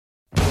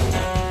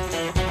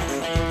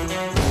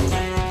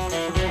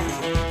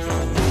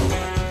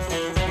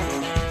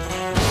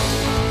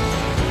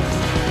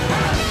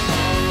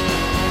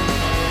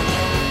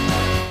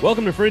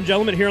Welcome to Fringe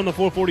Element here on the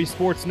 440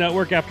 Sports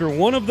Network after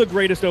one of the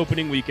greatest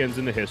opening weekends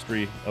in the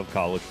history of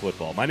college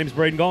football. My name is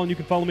Braden Gall, and you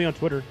can follow me on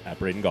Twitter at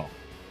Braden Gall.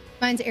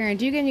 Mine's Aaron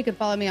Dugan. You can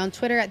follow me on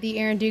Twitter at the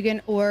Aaron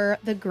Dugan or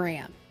the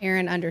Gram,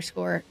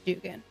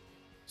 Aaron_Dugan.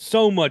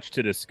 So much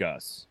to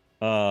discuss.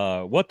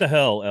 What the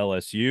hell,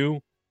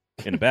 LSU?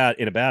 In a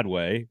bad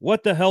way.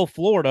 What the hell,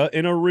 Florida?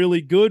 In a really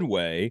good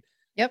way.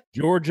 Yep.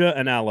 Georgia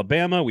and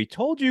Alabama. We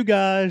told you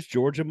guys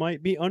Georgia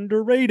might be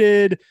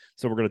underrated.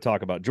 So we're going to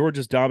talk about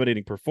Georgia's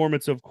dominating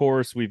performance, of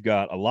course. We've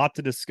got a lot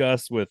to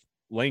discuss with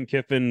Lane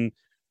Kiffin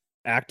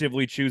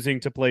actively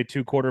choosing to play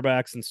two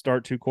quarterbacks and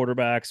start two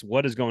quarterbacks.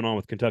 What is going on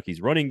with Kentucky's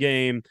running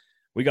game?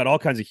 We got all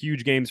kinds of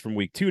huge games from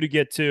week 2 to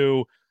get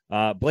to.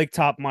 Blake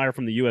Topmeyer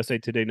from the USA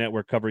Today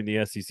Network covering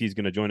the SEC is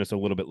going to join us a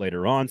little bit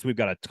later on. So we've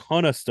got a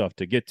ton of stuff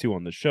to get to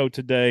on the show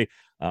today.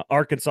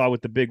 Arkansas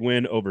with the big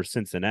win over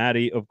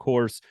Cincinnati, of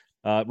course.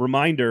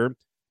 Reminder,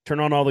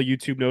 turn on all the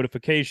YouTube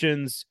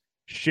notifications,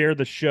 share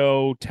the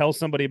show, tell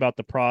somebody about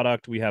the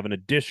product. We have an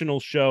additional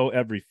show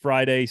every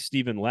Friday.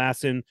 Steven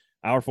Lasson,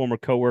 our former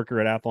coworker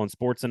at Athlon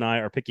Sports, and I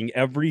are picking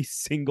every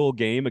single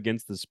game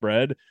against the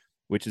spread,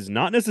 which is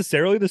not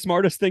necessarily the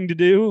smartest thing to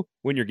do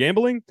when you're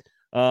gambling.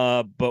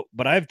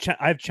 But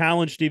I've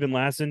challenged Steven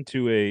Lasson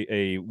to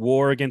a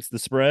war against the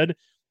spread.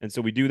 And so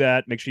we do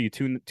that. Make sure you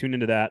tune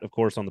into that, of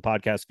course, on the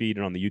podcast feed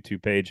and on the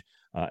YouTube page,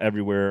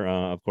 everywhere.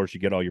 Of course, you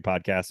get all your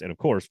podcasts and, of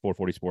course,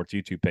 440 Sports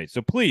YouTube page.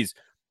 So please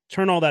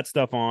turn all that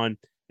stuff on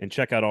and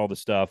check out all the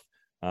stuff.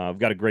 I've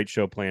got a great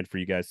show planned for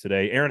you guys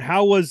today. Aaron,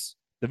 how was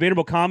the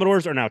Vanderbilt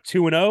Commodores are now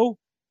 2-0?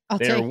 I'll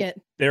take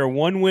it. They're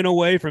one win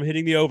away from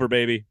hitting the over,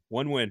 baby.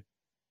 One win.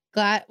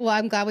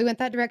 I'm glad we went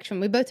that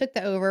direction. We both took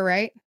the over,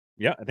 right?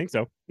 Yeah, I think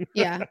so.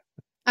 Yeah.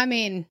 I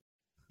mean,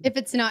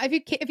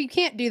 if you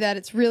can't do that,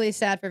 it's really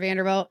sad for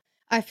Vanderbilt.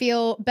 I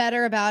feel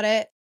better about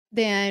it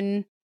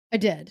than I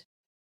did.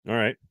 All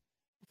right.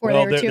 Before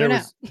they were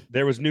 2-0.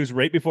 There was news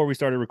right before we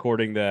started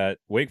recording that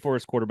Wake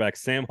Forest quarterback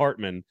Sam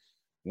Hartman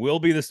will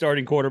be the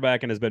starting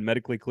quarterback and has been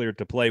medically cleared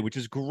to play, which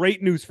is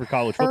great news for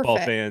college football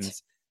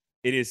fans.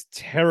 It is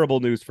terrible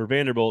news for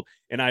Vanderbilt.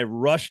 And I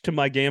rushed to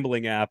my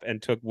gambling app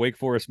and took Wake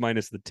Forest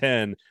minus the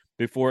 10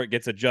 before it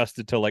gets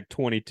adjusted to like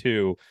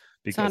 22.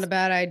 It's not a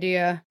bad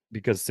idea.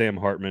 Because Sam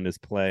Hartman is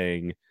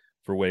playing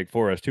for Wake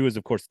Forest, who is,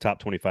 of course, the top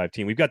 25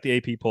 team. We've got the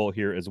AP poll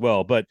here as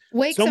well. But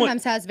Wake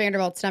sometimes has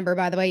Vanderbilt's number,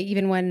 by the way,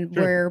 even when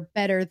we're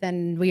better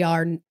than we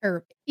are,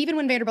 or even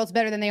when Vanderbilt's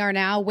better than they are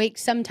now, Wake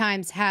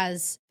sometimes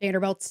has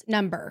Vanderbilt's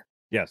number.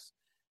 Yes.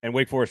 And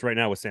Wake Forest right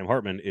now with Sam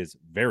Hartman is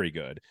very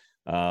good.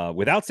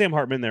 Without Sam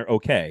Hartman, they're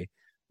okay.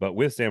 But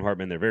with Sam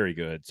Hartman, they're very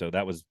good. So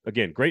that was,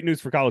 again, great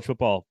news for college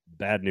football,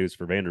 bad news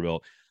for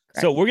Vanderbilt.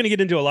 Correct. So we're going to get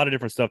into a lot of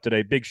different stuff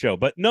today. Big show.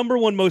 But number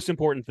one most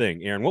important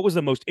thing, Aaron, what was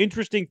the most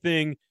interesting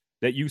thing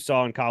that you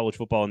saw in college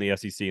football in the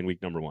SEC in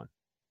week number 1?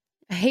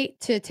 I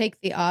hate to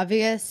take the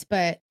obvious,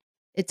 but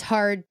it's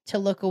hard to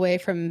look away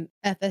from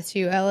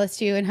FSU,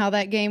 LSU, and how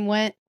that game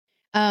went.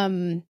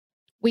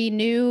 We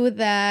knew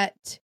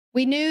that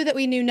we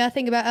knew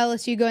nothing about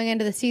LSU going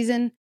into the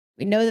season.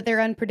 We know that they're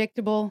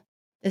unpredictable.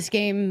 This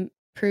game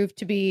proved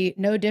to be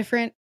no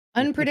different.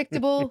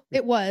 Unpredictable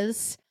it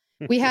was.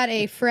 We had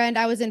a friend.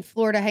 I was in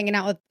Florida hanging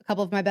out with a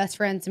couple of my best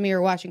friends, and we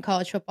were watching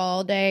college football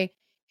all day.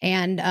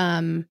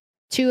 And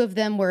 2 of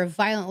them were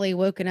violently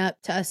woken up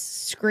to us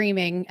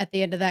screaming at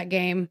the end of that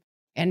game.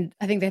 And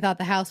I think they thought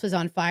the house was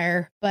on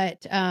fire.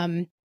 But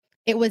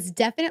it was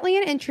definitely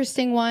an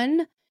interesting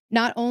one,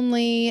 not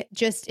only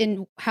just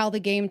in how the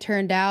game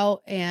turned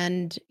out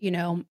and,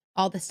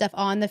 all the stuff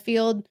on the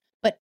field,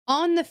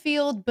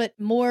 but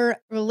more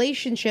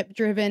relationship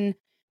driven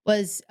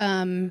was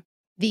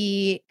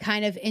the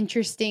kind of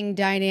interesting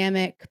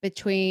dynamic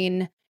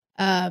between,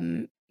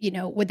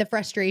 with the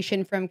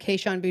frustration from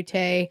Kayshon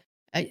Boutte,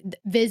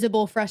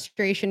 visible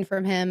frustration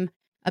from him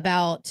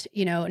about,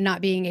 not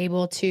being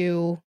able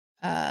to,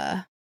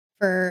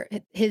 for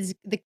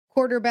the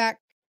quarterback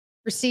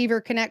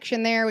receiver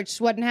connection there, which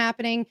wasn't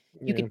happening.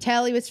 You could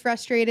tell he was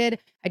frustrated.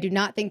 I do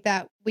not think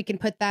that we can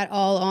put that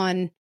all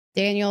on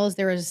Daniels.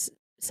 There was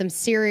some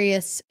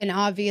serious and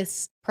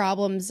obvious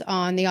problems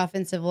on the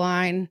offensive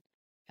line.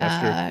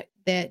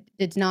 That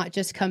did not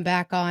just come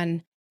back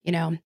on,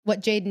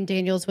 what Jaden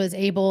Daniels was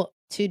able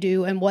to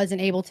do and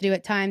wasn't able to do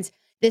at times.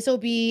 This will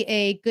be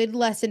a good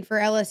lesson for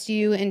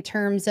LSU in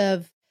terms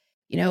of,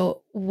 I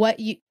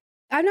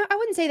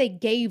wouldn't say they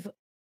gave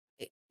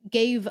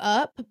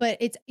up, but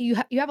it's you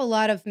have a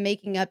lot of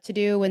making up to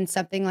do when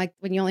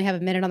you only have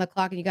a minute on the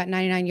clock and you got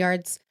 99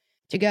 yards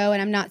to go.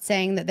 And I'm not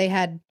saying that they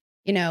had,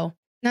 I'm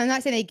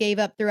not saying they gave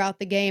up throughout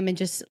the game and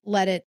just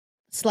let it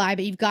slide,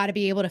 but you've got to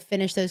be able to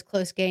finish those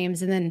close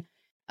games. And then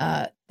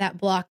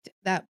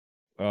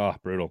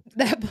brutal.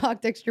 That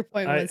blocked extra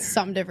point was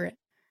something different.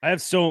 I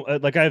have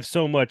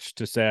so much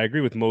to say. I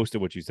agree with most of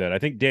what you said. I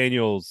think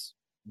Daniels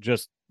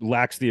just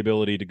lacks the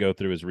ability to go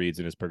through his reads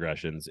and his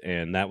progressions,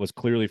 and that was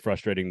clearly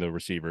frustrating the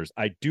receivers.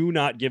 I do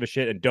not give a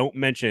shit, and don't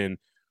mention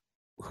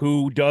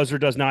who does or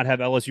does not have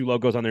LSU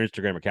logos on their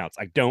Instagram accounts.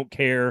 I don't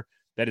care.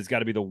 That has got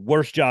to be the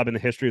worst job in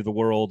the history of the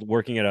world,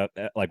 working at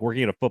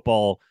a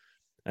football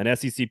an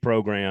SEC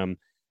program,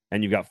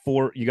 and you got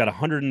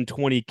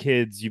 120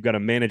 kids. You've got to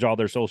manage all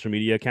their social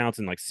media accounts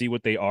and like see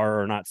what they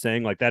are or not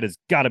saying. Like that has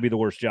got to be the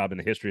worst job in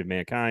the history of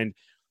mankind,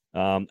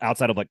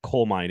 outside of like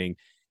coal mining.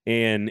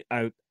 And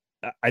I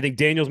think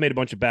Daniels made a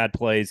bunch of bad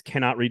plays,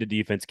 cannot read a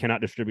defense,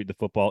 cannot distribute the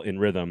football in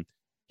rhythm.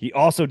 He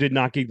also did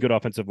not get good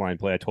offensive line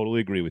play. I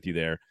totally agree with you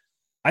there.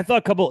 I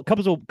thought a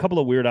couple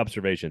of weird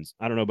observations.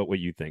 I don't know about what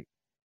you think.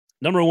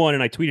 Number one,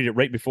 and I tweeted it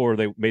right before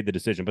they made the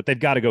decision, but they've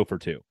got to go for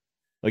two.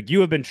 Like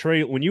you have been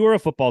when you are a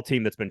football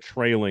team that's been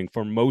trailing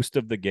for most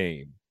of the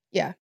game.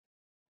 Yeah.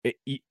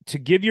 To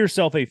give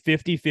yourself a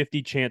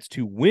 50-50 chance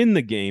to win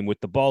the game with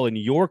the ball in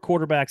your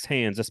quarterback's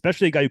hands,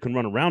 especially a guy who can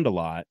run around a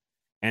lot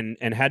and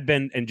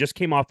just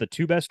came off the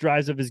two best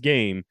drives of his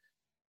game,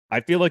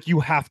 I feel like you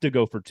have to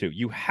go for two.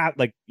 You have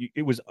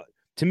it was,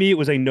 to me, it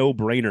was a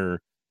no-brainer.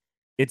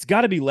 It's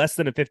got to be less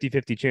than a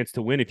 50-50 chance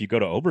to win if you go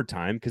to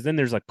overtime, because then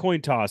there's a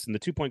coin toss and the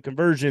 2-point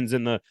conversions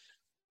and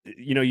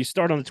you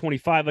start on the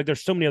 25. Like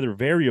there's so many other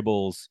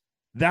variables.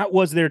 That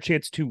was their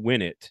chance to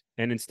win it,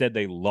 and instead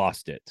they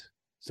lost it.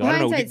 So I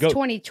don't know. Hindsight's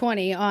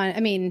 2020 on. I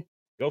mean,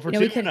 go for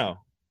two. No,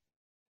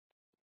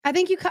 I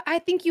think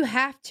you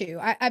have to.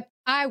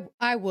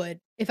 I would,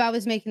 if I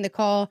was making the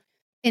call,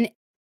 and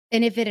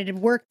if it had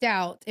worked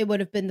out, it would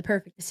have been the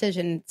perfect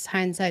decision. It's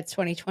hindsight's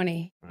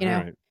 2020. You know.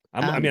 Right.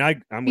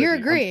 I'm you're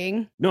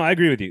agreeing. No, I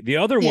agree with you. The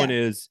other one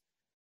is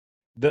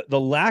the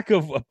lack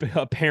of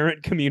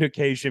apparent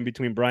communication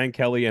between Brian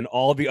Kelly and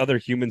all the other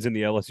humans in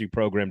the LSU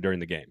program during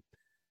the game.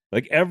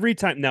 Like every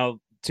time. Now,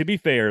 to be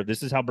fair,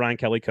 this is how Brian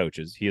Kelly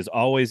coaches. He has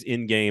always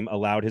in game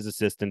allowed his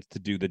assistants to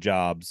do the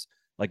jobs,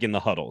 like in the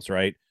huddles,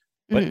 right?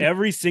 But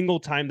every single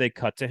time they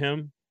cut to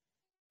him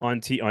on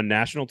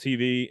national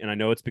TV, and I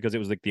know it's because it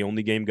was like the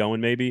only game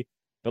going, maybe,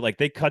 but like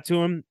they cut to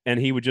him and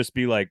he would just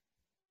be like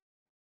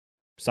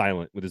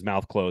silent with his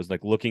mouth closed,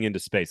 like looking into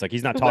space. Like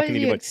he's not talking to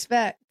anybody.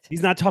 Expect?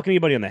 He's not talking to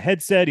anybody on the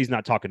headset. He's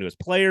not talking to his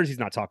players. He's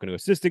not talking to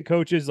assistant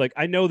coaches. Like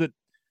I know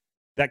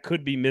that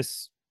could be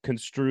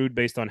misconstrued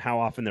based on how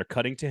often they're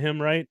cutting to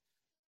him, right?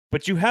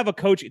 But you have a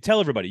coach.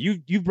 Tell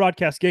everybody you've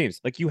broadcast games.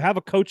 Like you have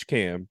a coach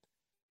cam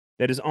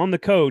that is on the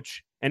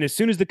coach, and as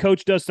soon as the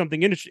coach does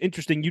something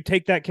interesting, you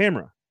take that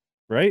camera,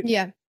 right?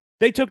 Yeah.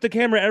 They took the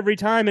camera every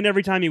time, and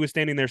every time he was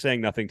standing there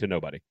saying nothing to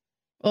nobody.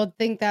 Well, I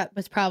think that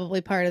was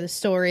probably part of the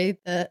story.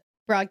 The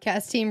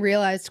broadcast team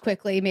realized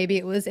quickly maybe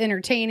it was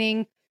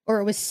entertaining, or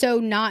it was so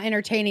not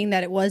entertaining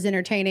that it was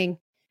entertaining.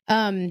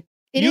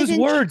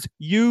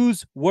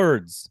 Use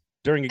words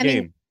during a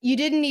game. Mean, you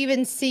didn't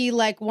even see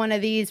like one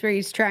of these where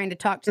he's trying to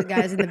talk to the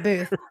guys in the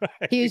booth.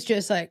 Right. He was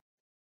just like,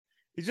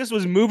 he just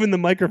was moving the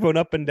microphone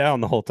up and down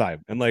the whole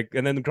time, and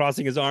then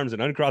crossing his arms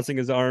and uncrossing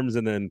his arms,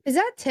 and then. Is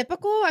that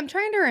typical? I'm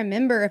trying to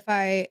remember if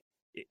I.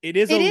 It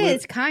is. It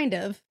is kind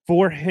of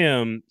for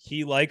him.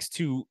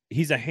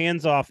 He's a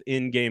hands-off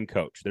in-game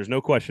coach. There's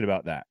no question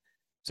about that.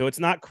 So it's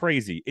not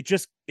crazy. It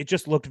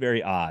just looked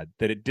very odd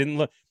that it didn't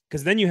look,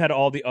 because then you had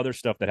all the other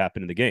stuff that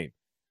happened in the game.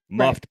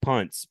 Muffed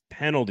punts,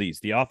 penalties,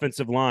 the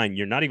offensive line.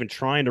 You're not even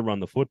trying to run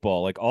the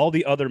football. Like all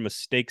the other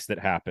mistakes that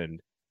happened.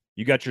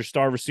 You got your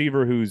star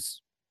receiver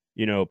who's,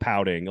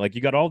 pouting. Like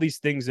you got all these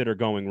things that are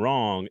going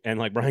wrong. And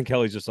like Brian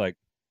Kelly's just like,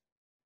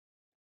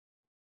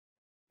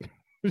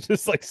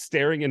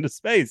 staring into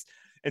space.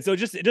 And so it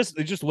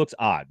just looks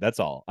odd. That's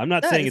all. I'm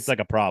not saying it's like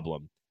a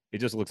problem. It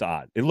just looks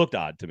odd. It looked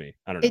odd to me.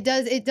 I don't know.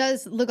 It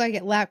does look like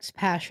it lacks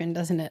passion,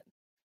 doesn't it?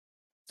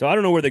 So I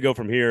don't know where they go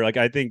from here. Like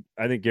I think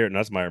Garrett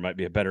Nussmeier might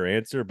be a better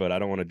answer, but I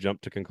don't want to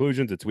jump to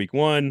conclusions. It's week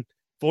 1.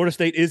 Florida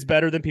State is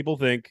better than people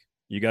think.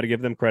 You got to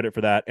give them credit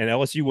for that. And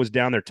LSU was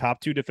down their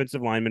top 2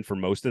 defensive linemen for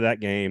most of that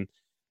game.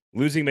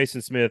 Losing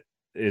Mason Smith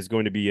is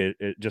going to be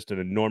just an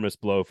enormous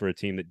blow for a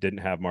team that didn't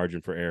have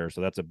margin for error.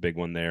 So that's a big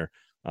one there.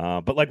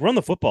 But like run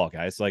the football,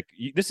 guys. Like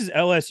this is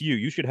LSU.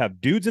 You should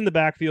have dudes in the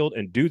backfield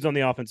and dudes on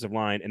the offensive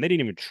line, and they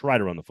didn't even try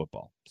to run the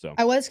football. So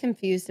I was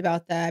confused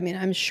about that. I mean,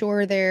 I'm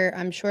sure there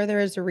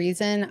is a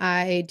reason.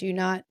 I do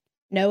not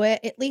know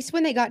it. At least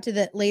when they got to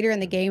the later in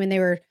the game and they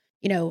were,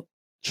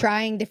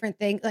 trying different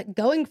things, like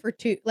going for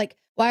two. Like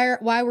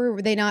why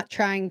were they not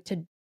trying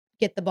to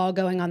get the ball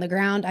going on the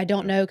ground? I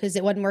don't know, because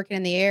it wasn't working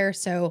in the air.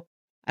 So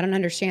I don't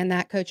understand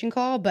that coaching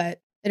call,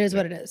 but it is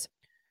what it is.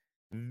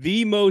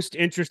 The most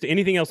interesting.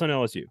 Anything else on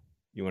LSU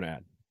you want to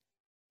add?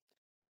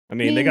 I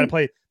mean, they got to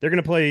play. They're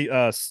going to play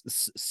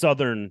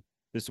Southern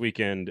this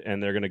weekend,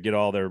 and they're going to get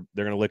they're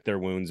going to lick their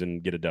wounds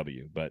and get a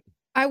W. But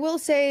I will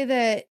say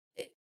that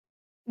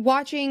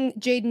watching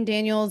Jayden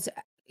Daniels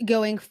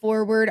going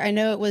forward, I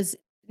know it was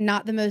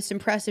not the most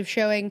impressive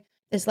showing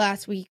this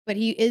last week, but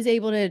he is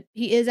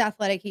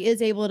athletic. He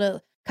is able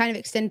to kind of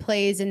extend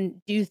plays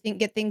and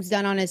get things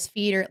done on his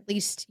feet, or at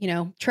least,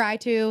 try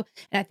to.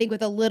 And I think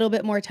with a little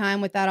bit more time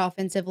with that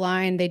offensive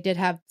line, they did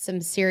have some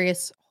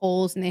serious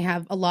holes, and they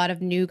have a lot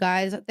of new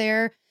guys up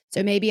there.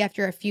 So maybe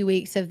after a few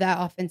weeks of that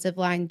offensive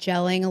line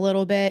gelling a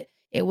little bit,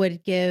 it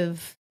would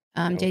give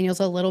Daniels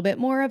a little bit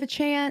more of a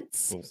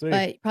chance. We'll see.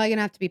 But probably going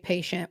to have to be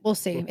patient. We'll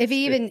see if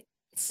he even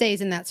stays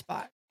in that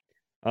spot.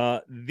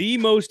 The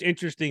most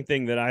interesting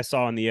thing that I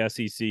saw in the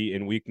SEC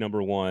in week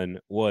number 1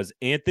 was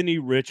Anthony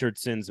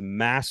Richardson's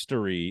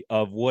mastery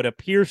of what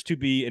appears to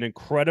be an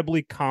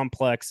incredibly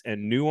complex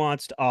and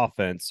nuanced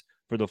offense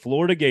for the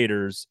Florida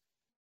Gators,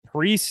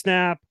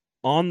 pre-snap,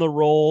 on the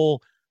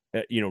roll,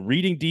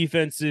 reading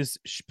defenses,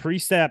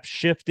 pre-snap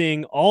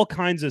shifting, all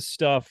kinds of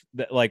stuff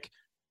that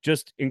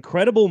just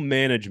incredible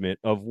management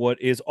of what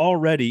is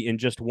already in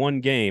just one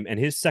game and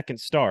his second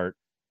start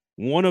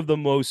one of the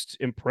most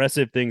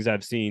impressive things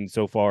I've seen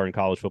so far in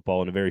college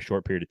football in a very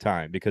short period of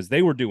time because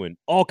they were doing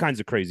all kinds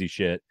of crazy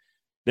shit.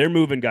 They're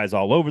moving guys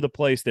all over the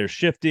place. They're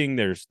shifting.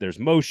 There's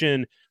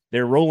motion.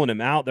 They're rolling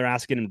him out. They're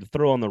asking him to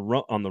throw on the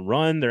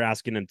run. They're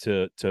asking him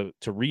to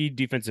read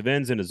defensive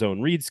ends in his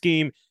own read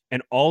scheme.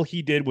 And all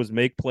he did was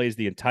make plays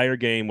the entire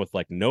game with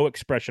no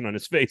expression on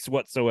his face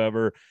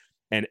whatsoever.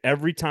 And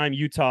every time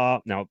Utah,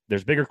 now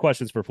there's bigger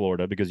questions for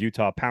Florida because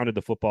Utah pounded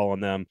the football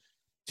on them.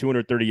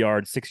 230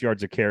 yards, 6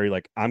 yards of carry.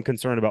 I'm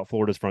concerned about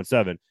Florida's front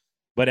seven.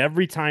 But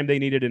every time they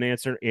needed an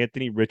answer,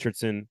 Anthony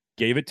Richardson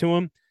gave it to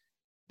him.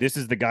 This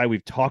is the guy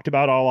we've talked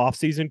about all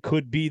offseason,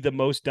 could be the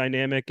most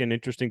dynamic and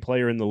interesting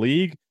player in the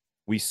league.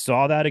 We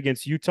saw that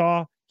against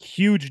Utah.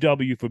 Huge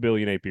W for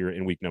Billy Napier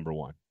in week number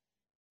 1.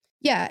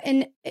 Yeah,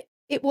 and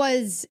it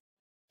was,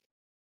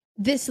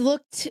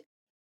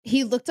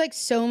 he looked like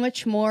so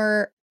much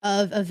more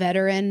of a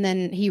veteran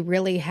than he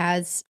really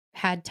has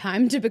had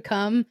time to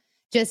become.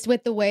 Just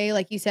with the way,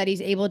 like you said,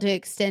 he's able to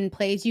extend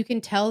plays. You can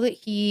tell that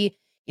he,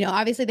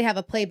 obviously they have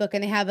a playbook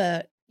and they have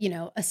a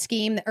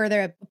scheme or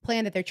they're a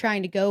plan that they're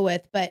trying to go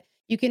with. But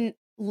you can,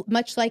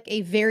 much like a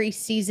very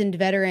seasoned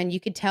veteran, you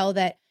could tell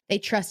that they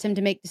trust him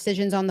to make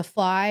decisions on the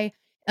fly.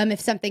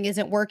 If something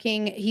isn't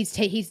working, he's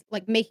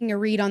making a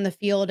read on the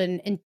field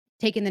and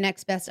taking the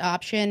next best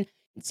option.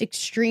 It's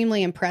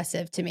extremely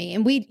impressive to me.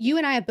 And you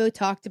and I have both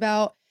talked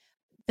about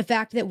the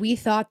fact that we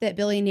thought that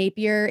Billy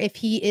Napier, if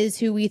he is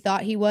who we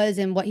thought he was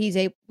and what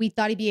we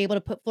thought he'd be able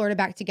to put Florida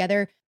back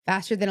together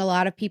faster than a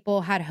lot of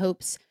people had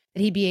hopes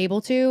that he'd be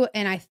able to.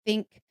 And I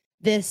think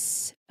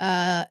this,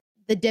 the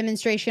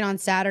demonstration on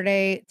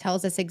Saturday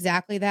tells us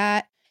exactly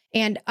that.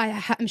 And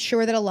I'm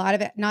sure that a lot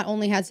of it not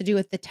only has to do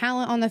with the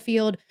talent on the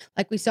field,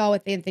 like we saw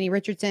with Anthony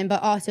Richardson,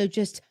 but also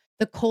just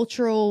the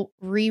cultural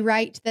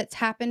rewrite that's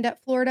happened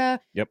at Florida,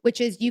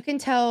 which is you can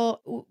tell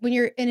when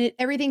you're in it,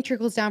 everything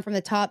trickles down from the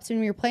top. So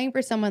when you're playing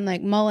for someone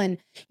like Mullen,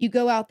 you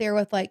go out there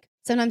with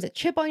sometimes a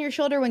chip on your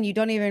shoulder when you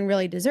don't even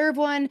really deserve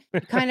one.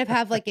 You kind of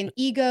have an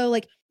ego,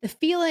 the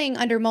feeling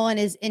under Mullen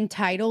is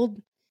entitled,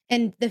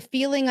 and the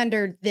feeling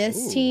under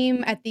this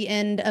team at the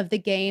end of the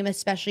game,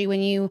 especially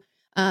when you,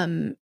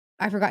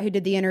 I forgot who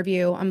did the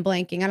interview. I'm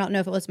blanking. I don't know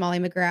if it was Molly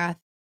McGrath. I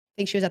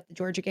think she was at the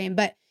Georgia game,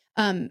 but,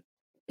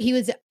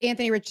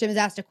 Anthony Richardson was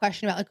asked a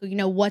question about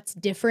what's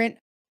different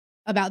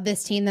about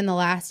this team than the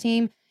last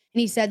team. And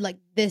he said,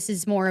 this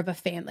is more of a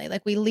family.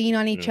 We lean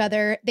on each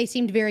other. They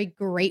seemed very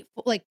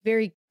grateful,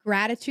 very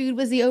gratitude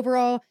was the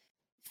overall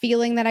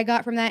feeling that I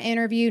got from that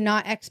interview,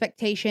 not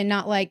expectation,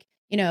 not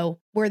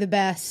we're the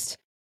best,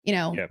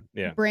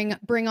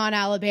 bring on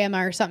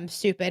Alabama or something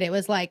stupid. It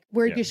was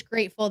we're just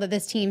grateful that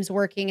this team's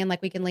working and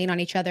we can lean on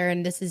each other.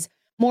 And this is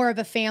more of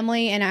a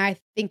family. And I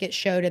think it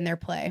showed in their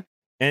play.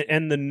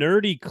 And the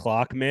nerdy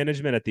clock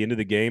management at the end of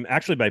the game,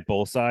 actually by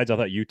both sides, I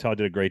thought Utah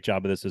did a great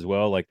job of this as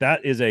well.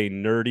 That is a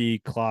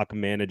nerdy clock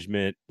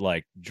management,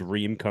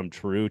 dream come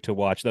true to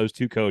watch those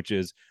two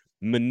coaches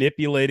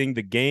manipulating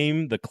the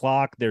game, the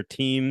clock, their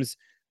teams,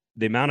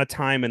 the amount of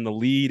time and the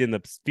lead and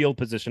the field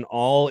position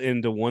all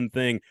into one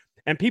thing.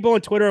 And people on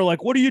Twitter are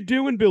like, what are you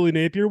doing, Billy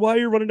Napier? Why are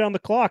you running down the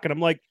clock? And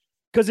I'm like,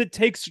 because it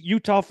takes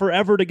Utah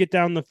forever to get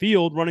down the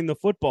field running the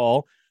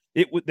football.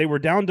 They were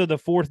down to the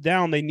fourth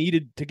down. They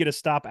needed to get a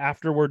stop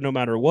afterward, no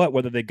matter what,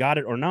 whether they got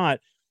it or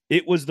not.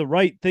 It was the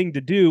right thing to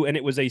do, and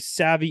it was a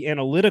savvy,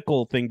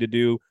 analytical thing to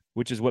do,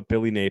 which is what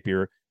Billy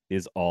Napier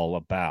is all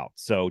about.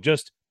 So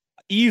just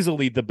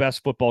easily the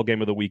best football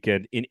game of the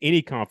weekend in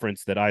any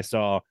conference that I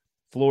saw.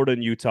 Florida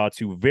and Utah,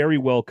 two very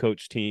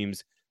well-coached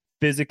teams,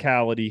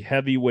 physicality,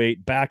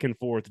 heavyweight, back and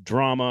forth,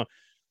 drama.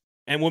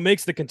 And what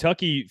makes the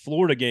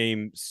Kentucky-Florida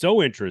game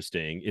so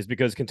interesting is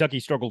because Kentucky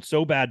struggled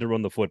so bad to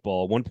run the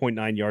football,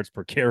 1.9 yards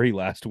per carry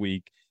last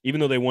week,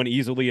 even though they won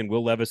easily and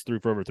Will Levis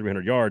threw for over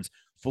 300 yards.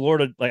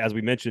 Florida, as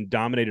we mentioned,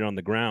 dominated on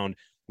the ground.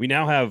 We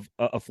now have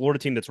a Florida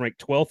team that's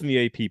ranked 12th in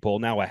the AP poll,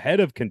 now ahead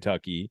of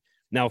Kentucky,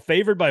 now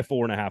favored by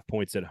 4.5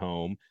 points at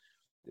home.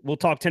 We'll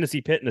talk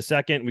Tennessee Pitt in a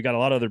second. We got a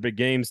lot of other big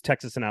games,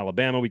 Texas and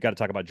Alabama. We got to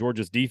talk about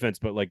Georgia's defense,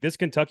 but this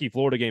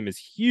Kentucky-Florida game is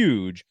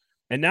huge.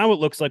 And now it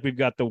looks like we've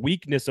got the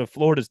weakness of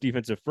Florida's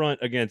defensive front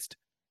against,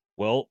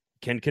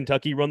 can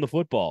Kentucky run the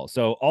football?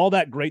 So all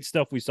that great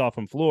stuff we saw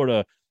from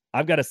Florida,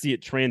 I've got to see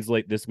it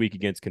translate this week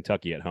against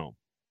Kentucky at home.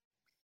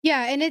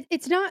 Yeah, and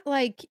it's not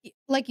like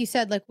you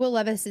said, Will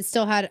Levis has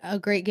still had a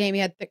great game.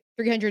 He had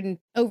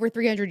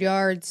 300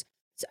 yards.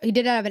 So he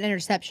did have an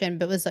interception,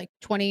 but was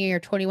 20 or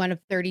 21 of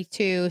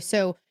 32.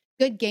 So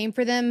good game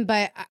for them.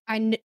 But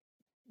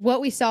what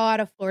we saw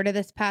out of Florida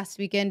this past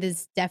weekend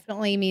is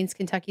definitely means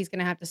Kentucky's going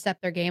to have to step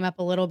their game up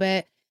a little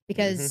bit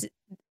because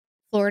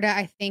Florida,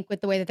 I think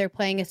with the way that they're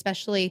playing,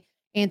 especially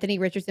Anthony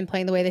Richardson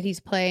playing the way that he's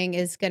playing,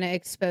 is going to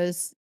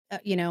expose,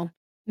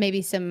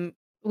 maybe some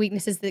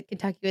weaknesses that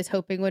Kentucky was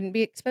hoping wouldn't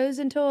be exposed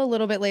until a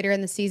little bit later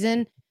in the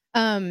season.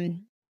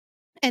 Um,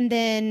 and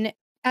then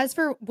as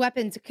for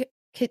weapons,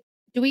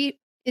 do we?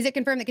 Is it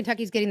confirmed that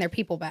Kentucky's getting their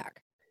people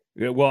back?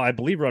 Yeah, well, I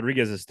believe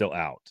Rodriguez is still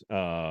out,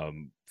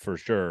 for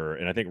sure,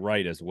 and I think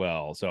Wright as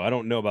well. So I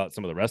don't know about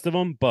some of the rest of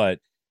them, but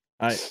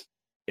I,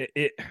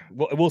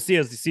 we'll see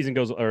as the season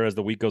goes or as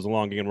the week goes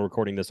along. Again, we're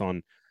recording this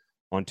on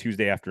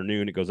Tuesday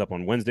afternoon. It goes up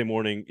on Wednesday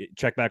morning.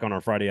 Check back on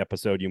our Friday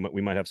episode.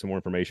 We might have some more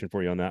information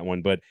for you on that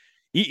one. But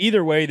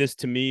either way, this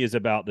to me is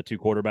about the two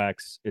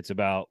quarterbacks. It's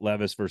about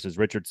Levis versus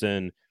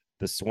Richardson,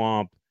 the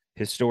Swamp.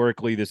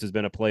 Historically, this has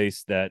been a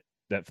place that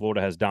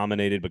Florida has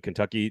dominated, but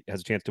Kentucky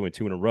has a chance to win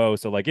 2 in a row.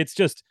 So like, it's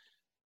just,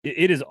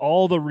 it is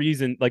all the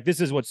reason. Like,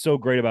 this is what's so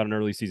great about an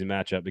early season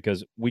matchup,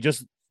 because we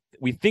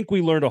think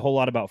we learned a whole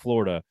lot about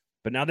Florida,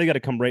 but now they got to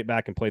come right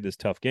back and play this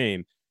tough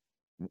game.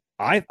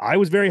 I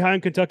was very high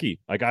on Kentucky.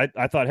 Like,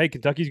 I thought, hey,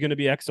 Kentucky's going to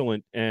be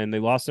excellent, and they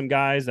lost some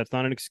guys. That's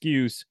not an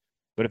excuse.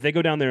 But if they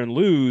go down there and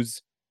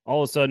lose,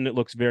 all of a sudden it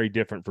looks very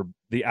different. For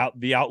the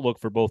outlook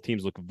for both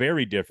teams look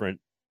very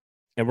different.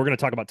 And we're going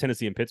to talk about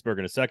Tennessee and Pittsburgh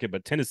in a second,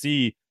 but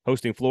Tennessee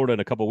hosting Florida in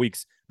a couple of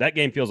weeks, that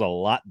game feels a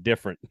lot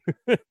different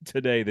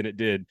today than it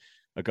did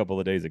a couple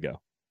of days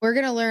ago. We're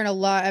going to learn a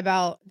lot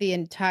about the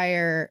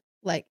entire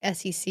like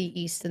SEC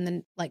East, and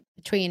then like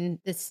between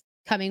this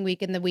coming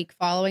week and the week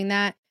following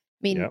that.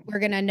 I mean, Yep. we're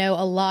going to know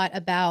a lot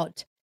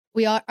about,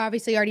 we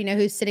obviously already know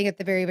who's sitting at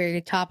the very, very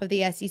top of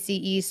the SEC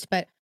East,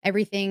 but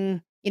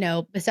everything,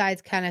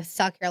 besides kind of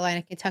South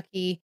Carolina,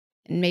 Kentucky,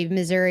 and maybe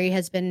Missouri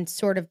has been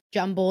sort of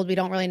jumbled. We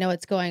don't really know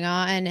what's going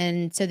on.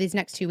 And so these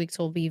next 2 weeks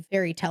will be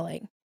very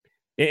telling.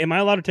 Am I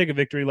allowed to take a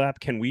victory lap?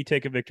 Can we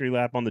take a victory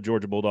lap on the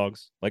Georgia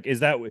Bulldogs? Like, is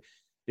that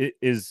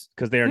is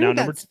because they are now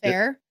number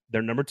fair.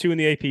 They're number 2 in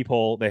the AP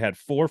poll. They had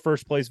 4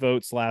 first place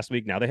votes last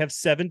week. Now they have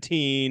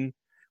 17.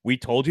 We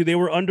told you they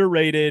were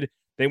underrated.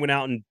 They went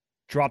out and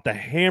dropped a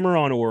hammer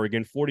on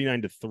Oregon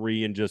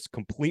 49-3 and just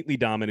completely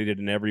dominated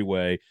in every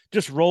way.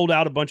 Just rolled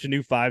out a bunch of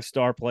new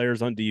 5-star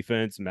players on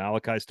defense.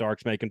 Malachi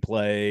Starks making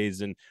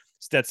plays, and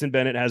Stetson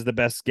Bennett has the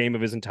best game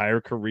of his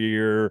entire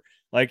career.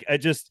 Like, I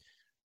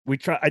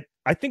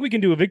think we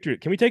can do a victory.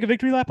 Can we take a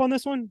victory lap on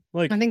this one?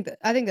 Like, I think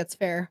that's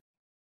fair.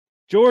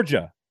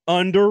 Georgia,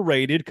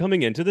 underrated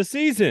coming into the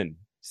season.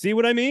 See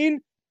what I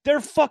mean?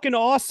 They're fucking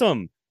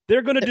awesome.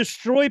 They're going to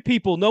destroy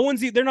people.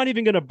 They're not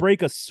even going to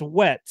break a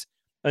sweat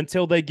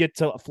until they get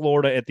to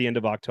Florida at the end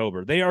of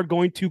October. They are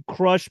going to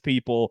crush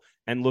people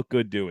and look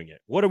good doing it.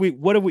 What do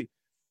we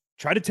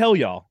try to tell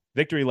y'all?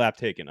 Victory lap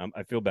taken.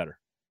 I feel better.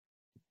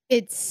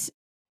 It's,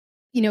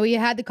 we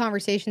had the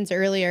conversations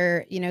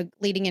earlier,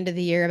 leading into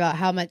the year about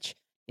how much,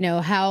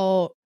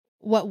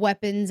 what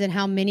weapons and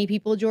how many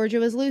people Georgia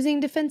was losing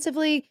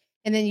defensively.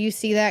 And then you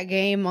see that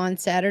game on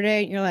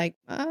Saturday and you're like,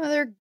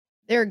 oh,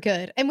 they're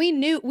good. And we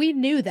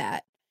knew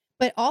that.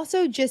 But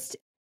also just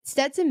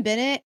Stetson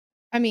Bennett,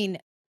 I mean,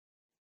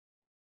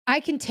 I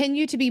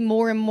continue to be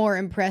more and more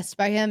impressed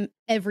by him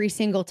every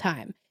single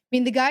time. I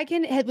mean, the guy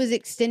was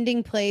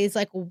extending plays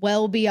like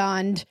well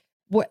beyond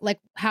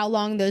how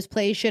long those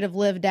plays should have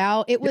lived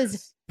out. It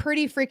was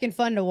pretty freaking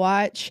fun to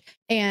watch,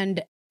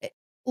 and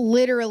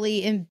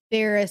literally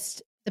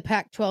embarrassed the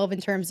Pac-12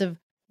 in terms of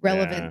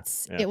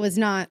relevance. Yeah. It was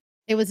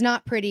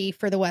not pretty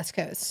for the West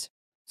Coast.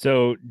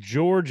 So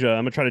Georgia,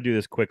 I'm gonna try to do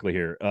this quickly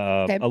here.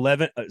 Okay.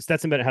 11.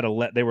 Stetson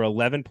Bennett they were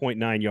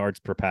 11.9 yards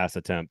per pass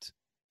attempt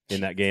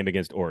in that game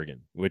against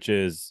Oregon, which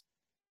is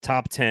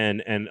top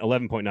 10, and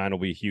 11.9 will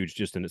be huge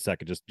just in a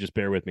second. Just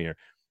bear with me here.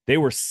 They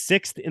were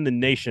 6th in the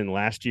nation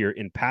last year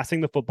in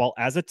passing the football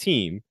as a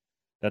team.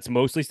 That's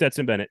mostly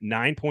Stetson Bennett,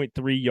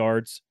 9.3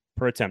 yards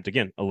per attempt.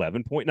 Again,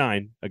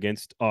 11.9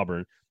 against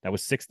Auburn. That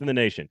was 6th in the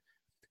nation.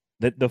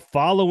 The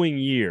following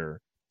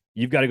year,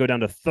 you've got to go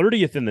down to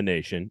 30th in the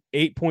nation,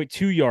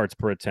 8.2 yards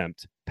per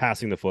attempt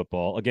passing the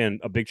football. Again,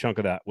 a big chunk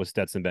of that was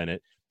Stetson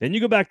Bennett. Then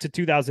you go back to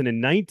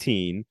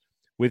 2019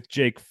 with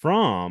Jake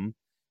Fromm,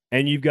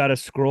 and you've got to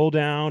scroll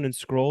down and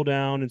scroll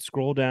down and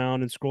scroll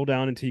down and scroll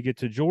down until you get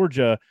to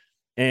Georgia.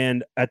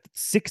 And at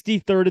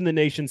 63rd in the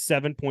nation,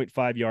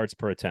 7.5 yards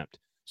per attempt.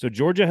 So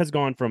Georgia has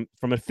gone from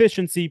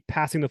efficiency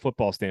passing the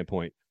football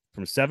standpoint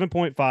from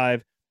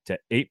 7.5 to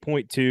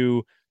 8.2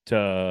 to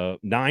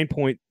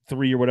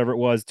 9.3 or whatever it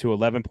was to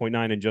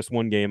 11.9 in just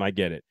one game. I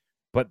get it.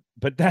 But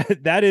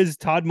that is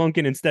Todd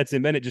Monken and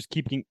Stetson Bennett just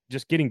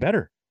getting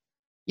better.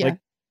 Yeah.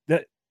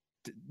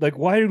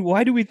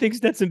 Why do we think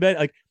Stetson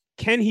Bennett,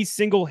 can he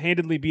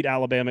single-handedly beat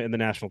Alabama in the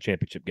national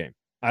championship game?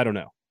 I don't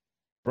know.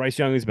 Bryce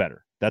Young is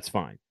better. That's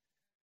fine.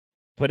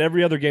 But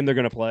every other game they're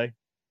going to play,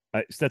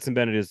 Stetson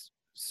Bennett is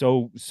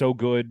so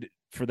good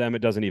for them. It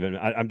doesn't even.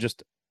 I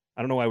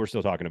don't know why we're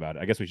still talking about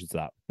it. I guess we should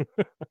stop.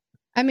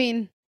 I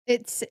mean,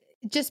 it's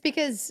just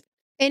because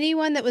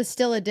anyone that was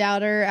still a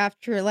doubter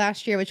after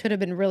last year, which would have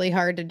been really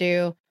hard to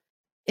do,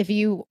 if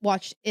you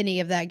watched any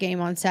of that game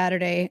on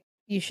Saturday,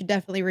 you should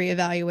definitely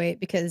reevaluate,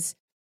 because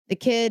the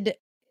kid,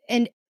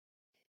 and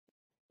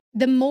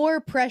the more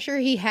pressure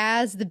he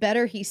has, the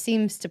better he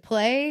seems to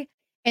play.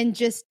 And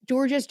just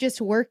Georgia's just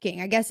working.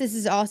 I guess this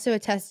is also a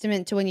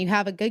testament to when you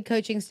have a good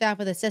coaching staff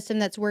with a system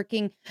that's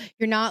working,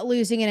 you're not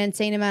losing an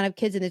insane amount of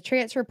kids in the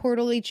transfer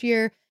portal each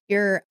year.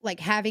 You're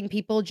like having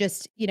people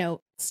just,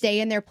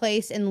 stay in their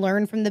place and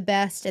learn from the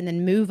best and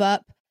then move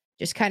up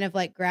just kind of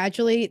like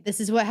gradually. This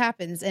is what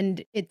happens.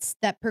 And it's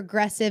that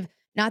progressive,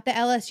 not the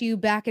LSU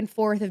back and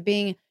forth of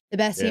being the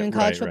best team Yeah, in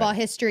college football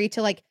history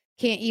to like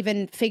can't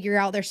even figure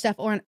out their stuff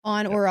on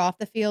or off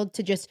the field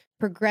to just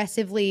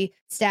progressively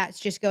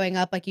stats just going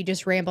up like you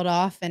just rambled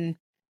off, and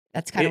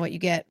that's kind of what you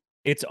get.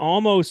 It's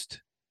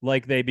almost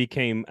like they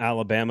became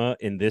Alabama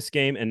in this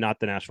game and not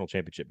the national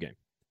championship game.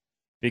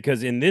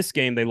 Because in this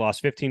game, they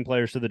lost 15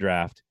 players to the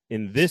draft.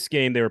 In this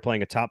game, they were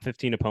playing a top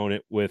 15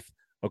 opponent with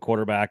a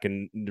quarterback,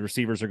 and the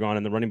receivers are gone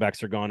and the running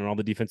backs are gone and all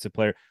the defensive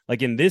player.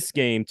 Like in this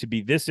game, to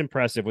be this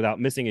impressive without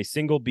missing a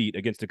single beat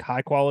against a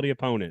high quality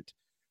opponent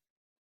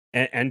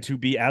and to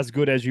be as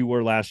good as you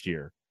were last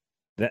year,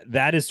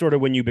 that is sort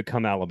of when you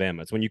become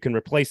Alabama. It's when you can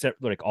replace that,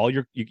 like all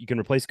you can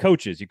replace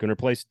coaches, you can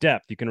replace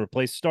depth, you can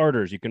replace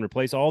starters, you can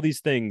replace all these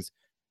things,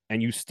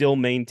 and you still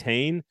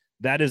maintain.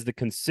 That is the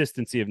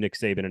consistency of Nick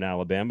Saban in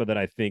Alabama that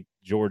I think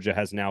Georgia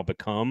has now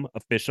become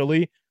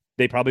officially.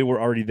 They probably were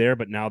already there,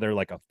 but now they're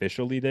like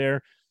officially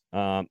there.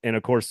 And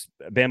of course,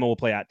 Bama will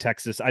play at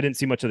Texas. I didn't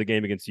see much of the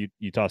game against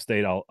Utah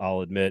State.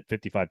 I'll admit,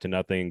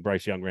 55-0.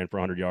 Bryce Young ran for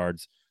 100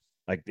 yards.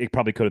 Like it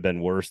probably could have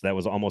been worse. That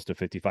was almost a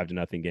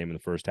 55-0 game in the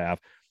first half.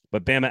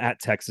 But Bama at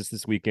Texas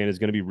this weekend is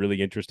going to be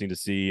really interesting to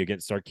see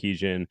against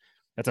Sarkisian.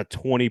 That's a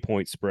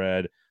 20-point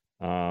spread.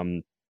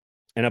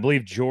 And I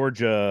believe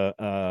Georgia,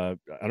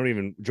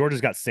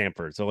 Georgia's got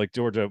Samford. So like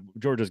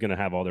Georgia's going to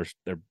have all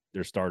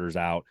their starters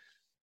out.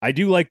 I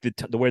do like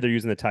the way they're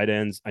using the tight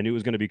ends. I knew it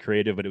was going to be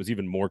creative, but it was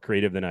even more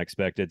creative than I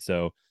expected.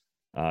 So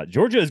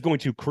Georgia is going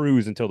to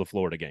cruise until the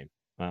Florida game.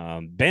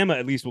 Bama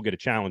at least will get a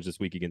challenge this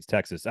week against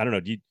Texas. I don't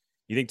know. Do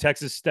you think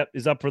Texas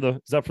is up for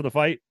the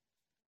fight?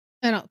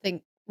 I don't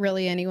think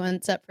really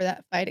anyone's up for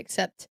that fight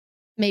except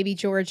maybe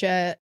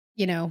Georgia,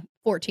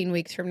 14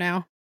 weeks from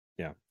now.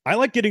 Yeah. I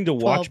like getting to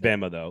watch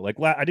Bama though. Like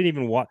I didn't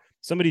even watch.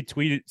 Somebody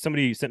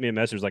sent me a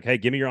message like, "Hey,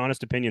 give me your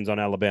honest opinions on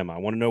Alabama. I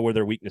want to know where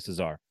their weaknesses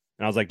are."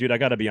 And I was like, "Dude, I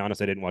got to be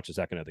honest. I didn't watch a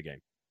second of the game."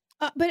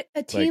 But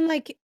a team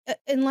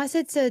unless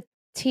it's a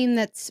team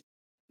that's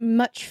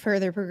much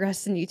further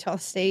progressed than Utah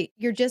State,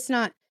 you're just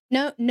not.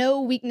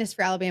 No weakness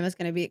for Alabama is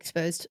going to be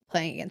exposed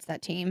playing against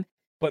that team.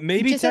 But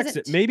maybe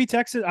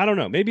Texas. I don't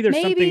know. Maybe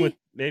there's something with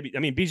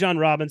Bijan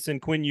Robinson,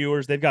 Quinn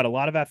Ewers. They've got a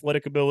lot of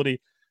athletic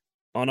ability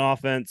on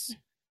offense.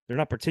 They're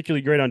not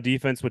particularly great on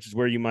defense, which is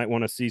where you might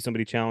want to see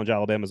somebody challenge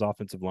Alabama's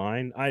offensive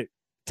line.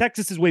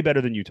 Texas is way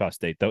better than Utah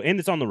State though, and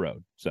it's on the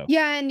road. So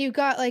yeah, and you've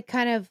got like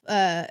kind of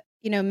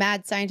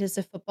mad scientists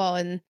of football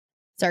and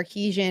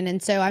Sarkisian,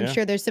 and so I'm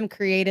sure there's some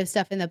creative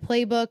stuff in the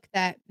playbook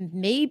that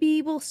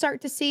maybe we'll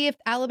start to see if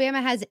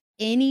Alabama has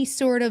any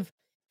sort of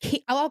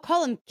I'll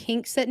call them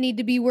kinks that need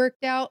to be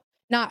worked out,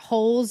 not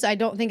holes. I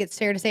don't think it's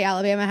fair to say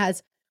Alabama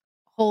has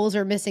holes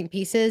or missing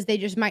pieces. They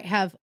just might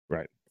have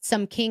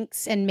some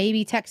kinks, and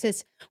maybe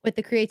Texas, with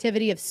the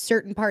creativity of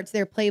certain parts of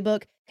their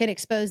playbook, can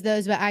expose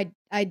those. But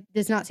I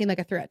does not seem like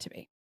a threat to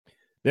me.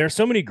 There are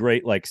so many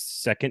great like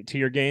second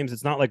tier games.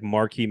 It's not like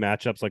marquee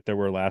matchups like there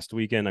were last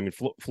weekend. I mean,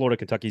 Florida,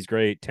 Kentucky's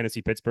great.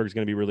 Tennessee, Pittsburgh is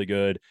going to be really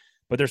good.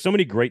 But there's so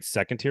many great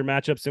second tier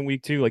matchups in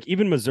week 2. Like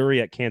even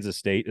Missouri at Kansas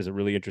State is a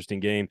really interesting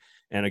game.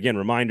 And again,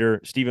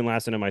 reminder, Steven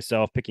Lasson and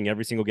myself picking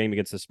every single game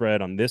against the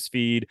spread on this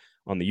feed,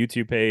 on the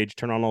YouTube page.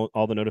 Turn on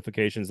all the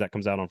notifications. That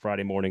comes out on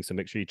Friday morning, so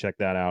make sure you check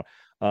that out.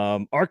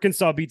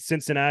 Arkansas beats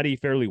Cincinnati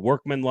fairly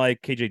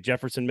workmanlike. KJ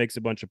Jefferson makes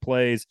a bunch of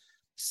plays.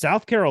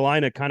 South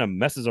Carolina kind of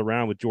messes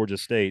around with Georgia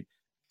State.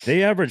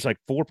 They averaged like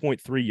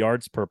 4.3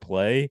 yards per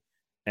play,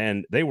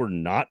 and they were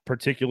not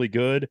particularly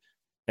good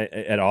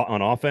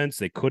on offense.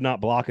 They could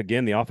not block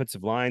again. The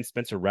offensive line,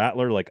 Spencer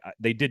Rattler, like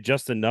they did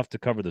just enough to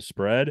cover the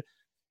spread,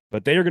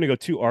 but they are going to go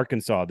to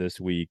Arkansas this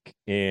week.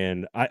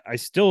 And I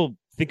still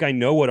think I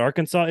know what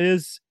Arkansas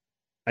is.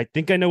 I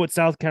think I know what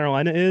South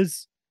Carolina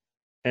is.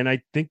 And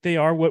I think they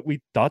are what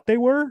we thought they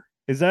were.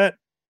 Is that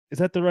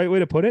the right way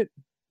to put it?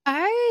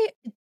 I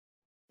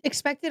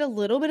expected a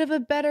little bit of a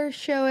better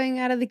showing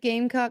out of the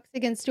Gamecocks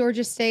against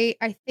Georgia State.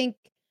 I think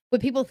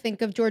when people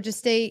think of Georgia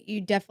State,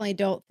 you definitely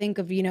don't think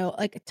of,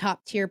 like a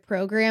top tier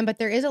program, but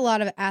there is a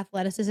lot of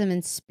athleticism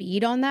and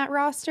speed on that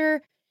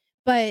roster.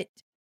 But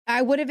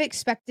I would have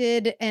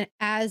expected, and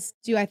as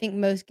do I think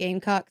most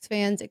Gamecocks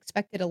fans,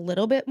 expected a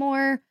little bit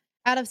more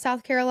out of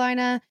South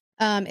Carolina.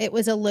 It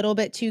was a little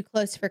bit too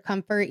close for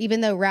comfort, even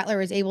though Rattler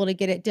was able to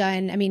get it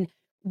done. I mean,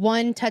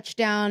 1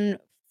 touchdown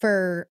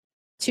for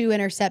 2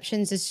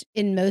 interceptions is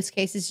in most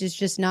cases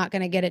just not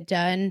going to get it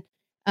done.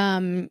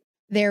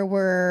 There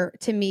were,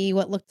 to me,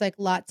 what looked like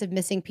lots of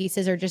missing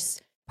pieces or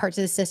just parts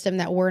of the system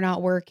that were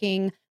not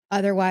working.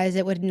 Otherwise,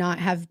 it would not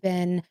have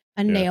been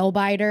a nail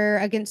biter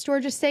against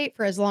Georgia State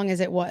for as long as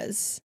it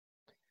was.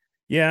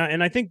 Yeah,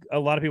 and I think a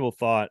lot of people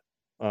thought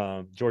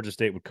Georgia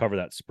State would cover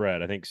that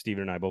spread. I think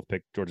Steven and I both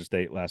picked Georgia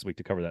State last week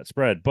to cover that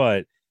spread,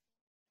 but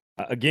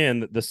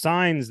again, the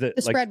signs that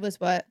The spread was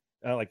what?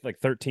 like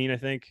 13, I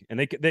think, and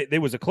they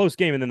was a close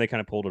game, and then they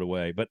kind of pulled it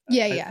away. But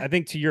Yeah. I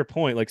think to your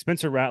point, like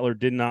Spencer Rattler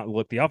did not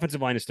look. The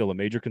offensive line is still a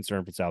major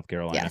concern for South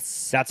Carolina.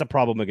 Yes. That's a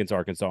problem against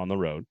Arkansas on the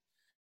road.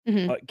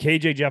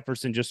 KJ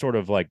Jefferson just sort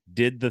of like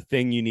did the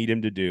thing you need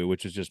him to do,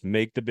 which is just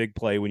make the big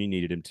play when you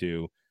needed him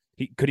to.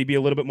 Could he be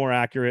a little bit more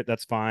accurate?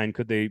 That's fine.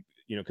 Could they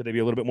be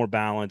a little bit more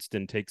balanced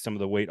and take some of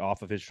the weight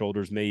off of his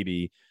shoulders?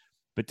 Maybe.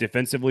 But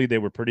defensively, they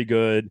were pretty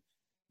good.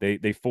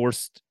 They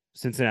forced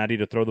Cincinnati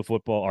to throw the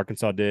football.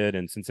 Arkansas did,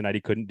 and Cincinnati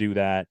couldn't do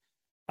that.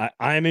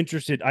 I am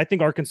interested. I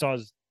think Arkansas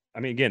is. I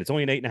mean, again, it's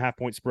only an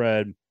 8.5-point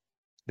spread.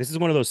 This is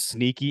one of those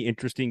sneaky,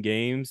 interesting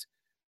games.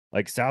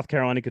 Like South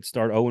Carolina could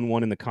start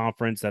 0-1 in the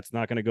conference. That's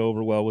not going to go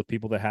over well with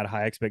people that had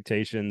high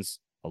expectations.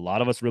 A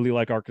lot of us really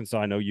like Arkansas.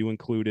 I know you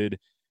included.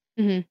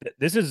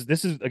 This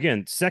is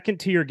again, second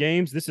tier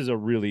games. This is a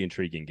really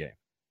intriguing game.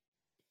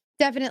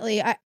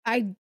 Definitely.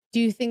 I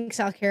do think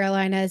South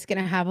Carolina is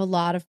going to have a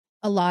lot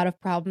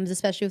of problems,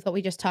 especially with what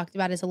we just talked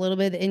about is a little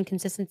bit of the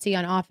inconsistency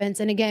on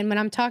offense. And again, when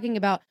I'm talking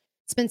about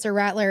Spencer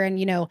Rattler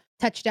and,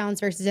 touchdowns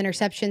versus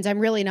interceptions, I'm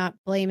really not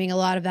blaming a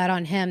lot of that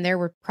on him. There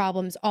were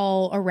problems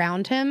all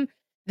around him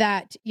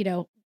that,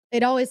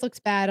 it always looks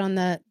bad on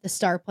the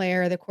star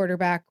player or the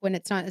quarterback when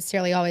it's not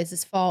necessarily always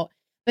his fault.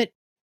 But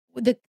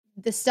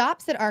the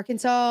stops that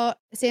Arkansas,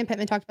 Sam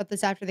Pittman talked about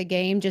this after the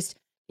game, just,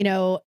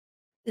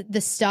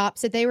 the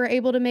stops that they were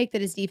able to make,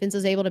 that his defense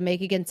was able to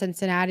make against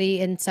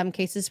Cincinnati in some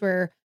cases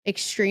were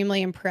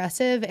extremely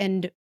impressive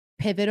and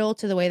pivotal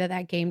to the way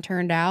that game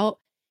turned out.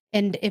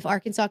 And if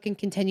Arkansas can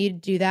continue to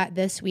do that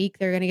this week,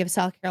 they're going to give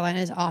South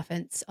Carolina's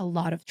offense a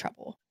lot of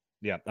trouble.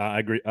 Yeah, I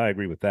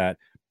agree with that.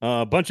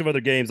 A bunch of other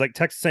games like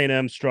Texas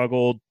A&M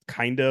struggled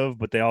kind of,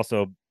 but they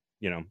also,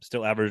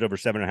 still averaged over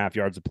 7.5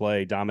 yards of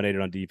play,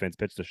 dominated on defense,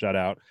 pitched a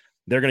shutout.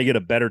 They're going to get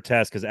a better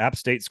test because App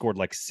State scored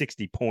like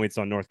 60 points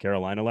on North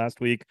Carolina last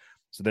week.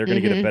 So they're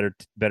going to get a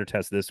better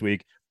test this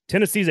week.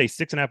 Tennessee's a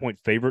 6.5-point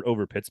favorite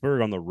over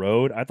Pittsburgh on the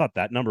road. I thought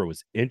that number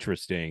was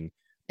interesting.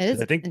 It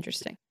is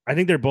interesting. I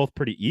think they're both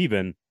pretty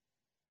even,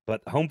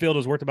 but home field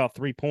is worth about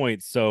 3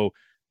 points. So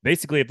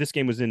basically, if this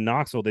game was in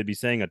Knoxville, they'd be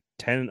saying a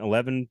 10,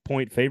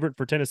 11-point favorite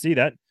for Tennessee.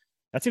 That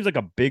seems like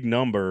a big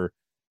number.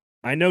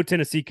 I know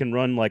Tennessee can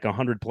run like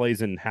 100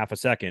 plays in half a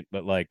second,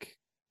 but like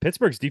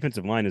Pittsburgh's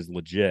defensive line is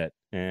legit,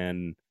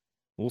 and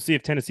we'll see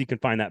if Tennessee can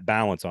find that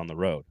balance on the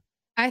road.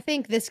 I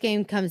think this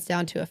game comes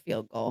down to a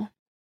field goal.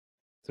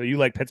 So you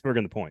like Pittsburgh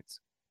and the points?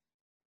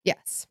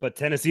 Yes. But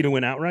Tennessee to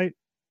win outright?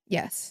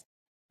 Yes.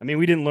 I mean,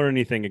 we didn't learn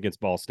anything against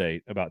Ball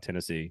State about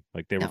Tennessee.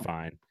 Like, they were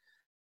fine.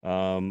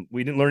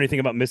 We didn't learn anything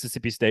about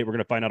Mississippi State. We're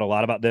going to find out a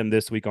lot about them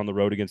this week on the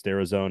road against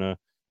Arizona.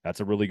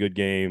 That's a really good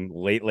game.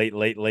 Late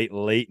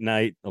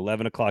night,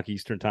 11 o'clock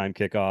Eastern time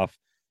kickoff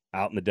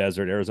out in the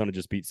desert. Arizona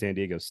just beat San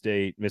Diego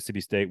State.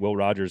 Mississippi State, Will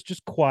Rogers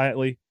just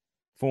quietly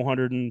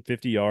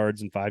 450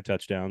 yards and 5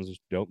 touchdowns.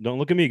 Don't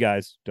look at me,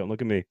 guys. Don't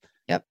look at me.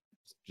 Yep.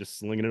 Just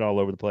slinging it all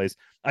over the place.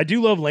 I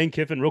do love Lane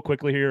Kiffin real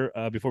quickly here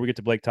before we get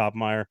to Blake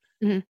Toppmeyer.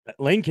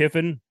 Lane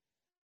Kiffin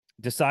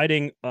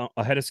deciding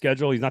ahead of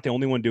schedule. He's not the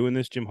only one doing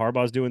this. Jim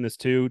Harbaugh's doing this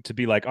too, to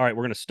be like, all right,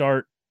 we're going to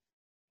start,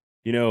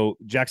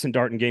 Jackson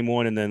Dart in game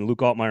 1 and then Luke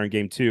Altmaier in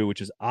game 2,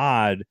 which is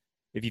odd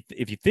if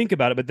you think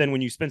about it. But then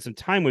when you spend some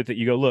time with it,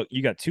 you go, look,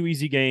 you got 2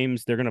 easy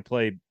games. They're going to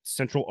play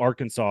Central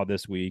Arkansas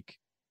this week.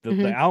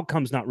 The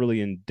outcome's not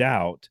really in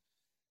doubt.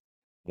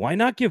 Why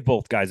not give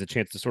both guys a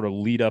chance to sort of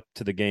lead up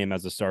to the game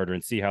as a starter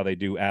and see how they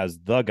do as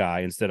the guy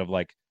instead of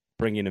like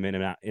bringing him in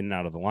and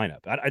out of the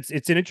lineup?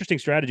 It's an interesting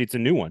strategy. It's a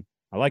new one.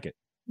 I like it.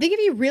 I think if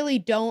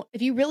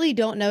you really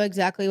don't know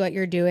exactly what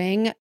you're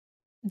doing,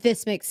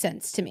 this makes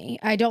sense to me.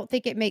 I don't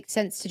think it makes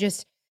sense to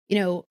just,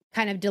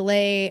 kind of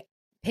delay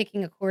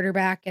picking a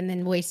quarterback and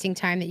then wasting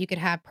time that you could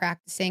have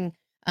practicing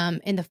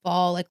in the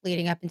fall, like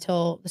leading up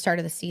until the start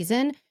of the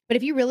season. But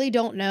if you really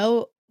don't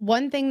know,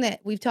 one thing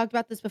that we've talked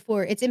about this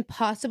before, it's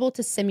impossible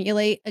to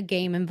simulate a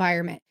game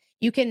environment.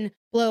 You can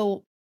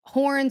blow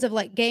horns of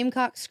like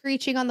Gamecock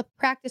screeching on the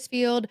practice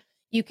field.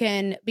 You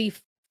can be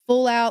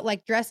full out,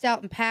 like dressed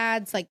out in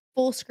pads, like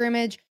full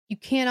scrimmage. You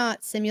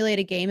cannot simulate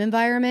a game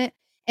environment,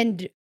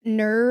 and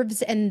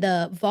nerves and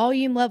the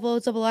volume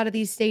levels of a lot of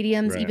these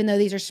stadiums, even though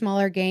these are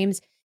smaller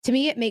games. To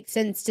me, it makes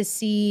sense to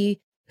see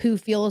who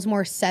feels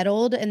more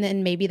settled, and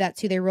then maybe that's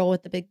who they roll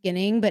at the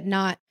beginning, but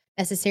not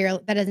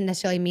necessarily. That doesn't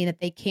necessarily mean that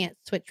they can't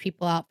switch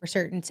people out for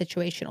certain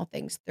situational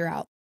things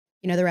throughout,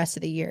 the rest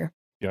of the year.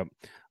 Yep.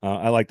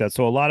 I like that.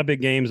 So a lot of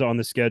big games on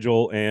the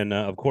schedule. And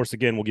of course,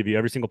 again, we'll give you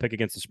every single pick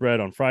against the spread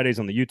on Fridays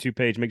on the YouTube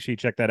page. Make sure you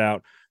check that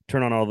out.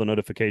 Turn on all the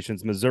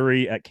notifications.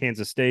 Missouri at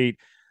Kansas State.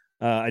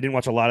 I didn't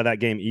watch a lot of that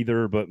game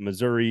either, but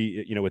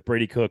Missouri, with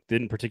Brady Cook,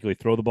 didn't particularly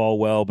throw the ball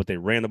well, but they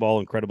ran the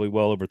ball incredibly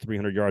well, over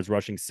 300 yards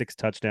rushing, 6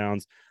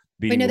 touchdowns.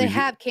 They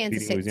have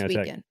Kansas State this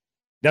weekend.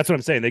 That's what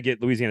I'm saying. They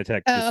get Louisiana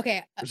Tech. Oh,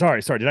 okay.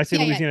 Sorry. Did I say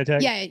Louisiana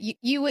Tech? Yeah,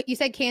 you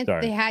said Kansas.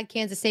 Sorry. They had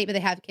Kansas State, but they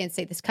have Kansas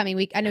State this coming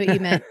week. I know what you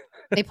meant.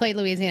 They played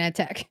Louisiana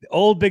Tech.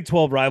 Old Big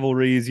 12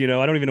 rivalries. I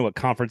don't even know what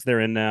conference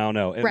they're in now.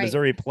 No, Right.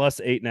 Missouri plus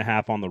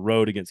 8.5 on the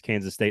road against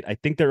Kansas State. I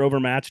think they're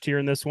overmatched here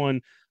in this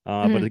one.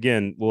 But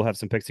again, we'll have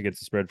some picks against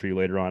the spread for you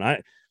later on.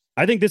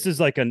 I think this is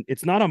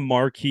it's not a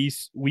marquee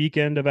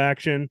weekend of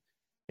action.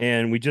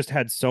 And we just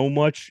had so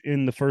much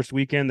in the first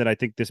weekend that I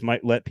think this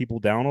might let people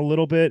down a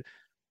little bit.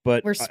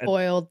 But we're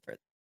spoiled for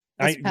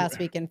this past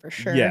weekend for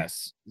sure.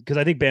 Yes, because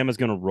I think Bama's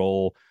going to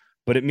roll.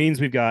 But it means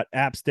we've got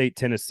App State,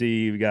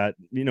 Tennessee, we've got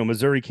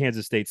Missouri,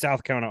 Kansas State,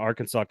 South Carolina,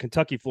 Arkansas,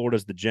 Kentucky,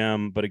 Florida's the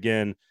gem. But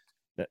again,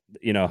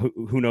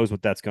 who knows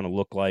what that's going to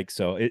look like.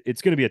 So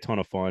it's going to be a ton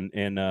of fun,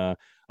 and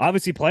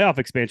obviously playoff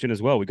expansion as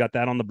well. We got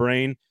that on the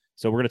brain.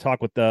 So we're going to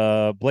talk with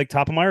Blake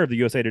Toppmeyer of the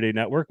USA Today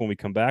Network when we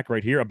come back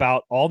right here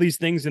about all these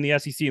things in the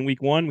SEC in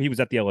week 1. He was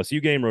at the LSU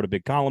game, wrote a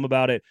big column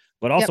about it,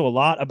 but also a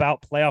lot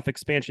about playoff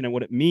expansion and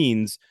what it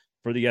means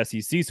for the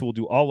SEC. So we'll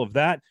do all of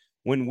that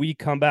when we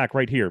come back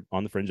right here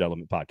on the Fringe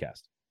Element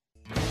Podcast.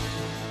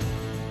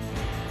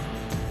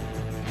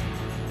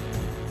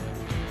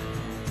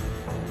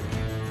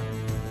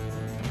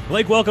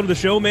 Blake, welcome to the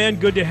show, man.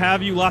 Good to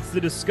have you. Lots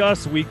to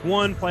discuss. Week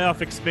 1,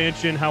 playoff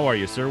expansion. How are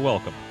you, sir?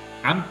 Welcome.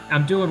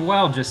 I'm doing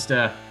well. Just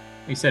like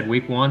you said,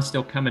 week 1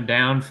 still coming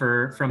down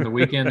from the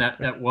weekend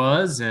that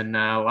was, and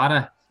a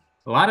lot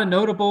of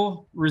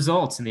notable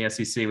results in the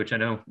SEC, which I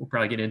know we'll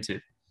probably get into.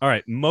 All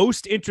right,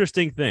 most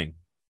interesting thing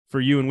for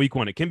you in week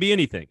 1. It can be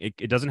anything.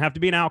 It doesn't have to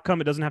be an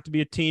outcome. It doesn't have to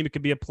be a team. It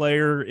could be a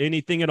player.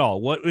 Anything at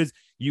all.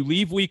 You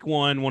leave week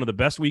 1, one of the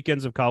best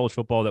weekends of college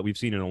football that we've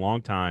seen in a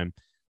long time,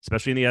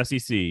 especially in the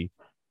SEC.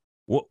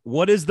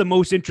 What is the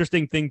most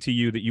interesting thing to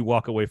you that you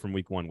walk away from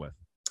week 1 with?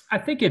 I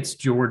think it's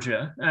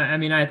Georgia. I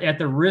mean, at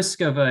the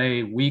risk of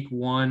a week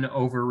 1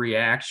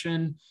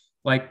 overreaction,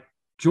 like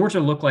Georgia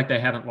looked like they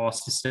haven't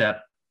lost a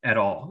step at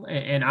all.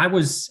 And I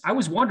was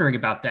wondering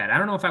about that. I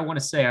don't know if I want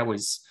to say I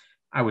was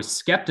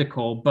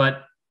skeptical,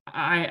 but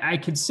I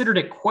considered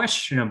it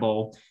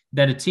questionable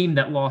that a team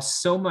that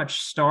lost so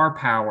much star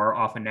power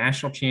off a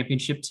national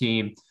championship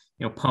team,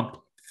 pumped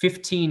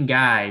 15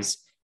 guys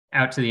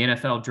out to the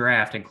NFL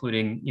draft,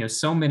 including,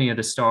 so many of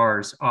the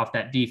stars off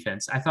that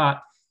defense. I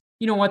thought,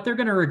 you know what, they're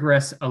going to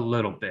regress a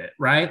little bit,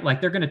 right? Like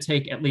they're going to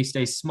take at least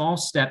a small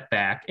step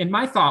back. And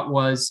my thought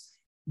was,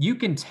 you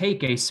can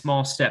take a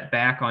small step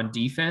back on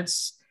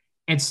defense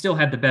and still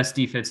have the best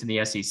defense in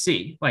the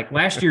SEC. Like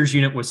last year's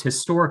unit was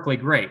historically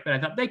great, but I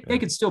thought they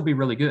could still be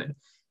really good.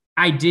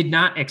 I did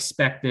not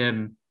expect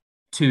them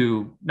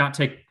to not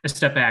take a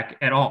step back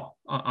at all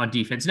on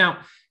defense. Now,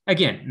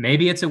 again,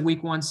 maybe it's a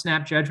week 1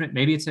 snap judgment,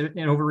 maybe it's an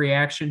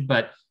overreaction,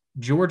 but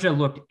Georgia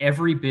looked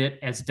every bit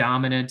as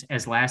dominant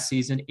as last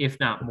season, if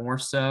not more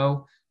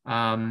so.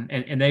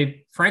 And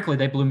they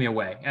blew me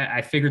away.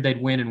 I figured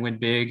they'd win and win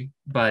big,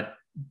 but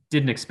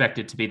didn't expect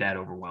it to be that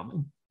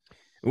overwhelming.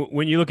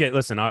 When you look at,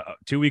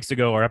 2 weeks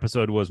ago, our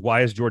episode was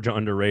why is Georgia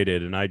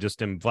underrated? And I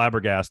just am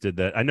flabbergasted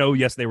that I know,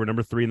 yes, they were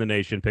number 3 in the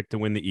nation, picked to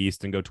win the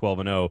East and go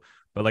 12-0,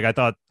 but I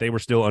thought they were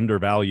still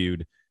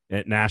undervalued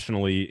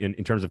nationally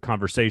in terms of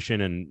conversation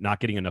and not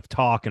getting enough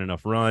talk and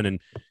enough run. And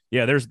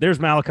yeah,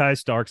 there's Malachi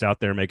Starks out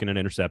there making an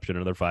interception,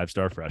 another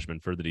 5-star freshman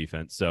for the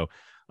defense. So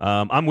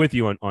I'm with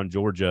you on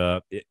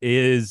Georgia.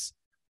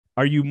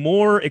 Are you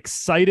more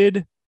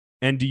excited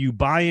and do you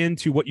buy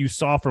into what you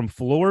saw from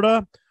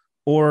Florida,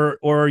 or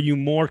are you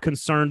more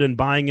concerned and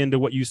buying into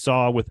what you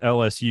saw with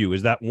LSU?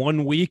 Is that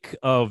 1 week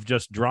of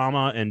just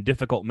drama and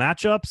difficult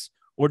matchups,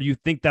 or do you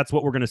think that's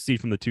what we're going to see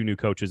from the 2 new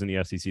coaches in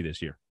the SEC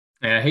this year?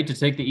 I hate to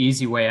take the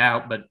easy way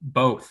out, but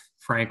both,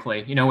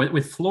 frankly.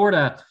 With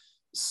Florida,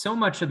 so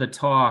much of the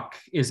talk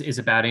is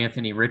about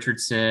Anthony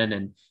Richardson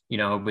and,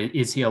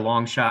 is he a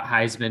long shot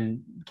Heisman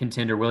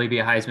contender? Will he be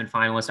a Heisman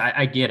finalist?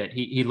 I get it.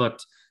 He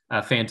looked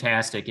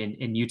fantastic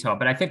in Utah,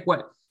 but I think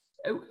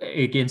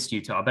against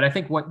Utah, but I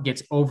think what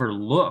gets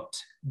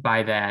overlooked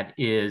by that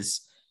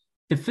is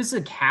the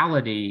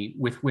physicality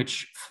with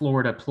which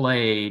Florida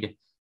played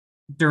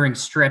during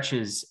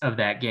stretches of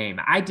that game.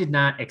 I did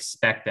not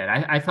expect that.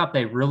 I thought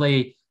they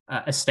really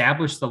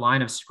established the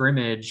line of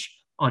scrimmage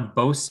on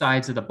both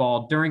sides of the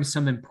ball during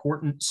some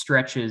important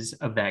stretches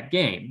of that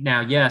game.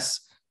 Now,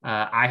 yes,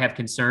 I have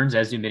concerns,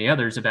 as do many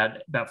others,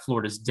 about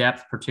Florida's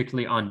depth,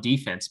 particularly on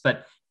defense,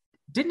 but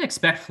didn't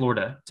expect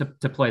Florida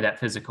to play that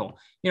physical.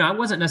 I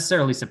wasn't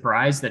necessarily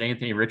surprised that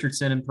Anthony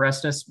Richardson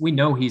impressed us. We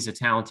know he's a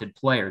talented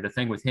player. The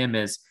thing with him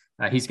is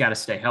he's got to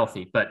stay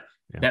healthy, but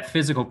that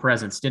physical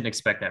presence, didn't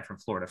expect that from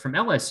Florida. From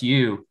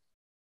LSU,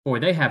 boy,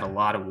 they have a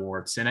lot of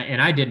warts, and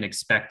I didn't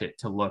expect it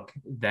to look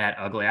that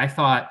ugly. I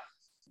thought,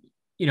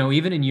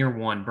 even in year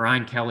 1,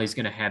 Brian Kelly's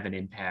going to have an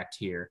impact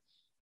here.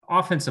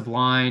 Offensive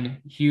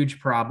line, huge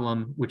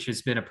problem, which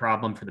has been a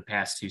problem for the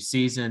past 2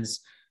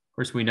 seasons. Of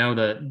course, we know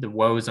the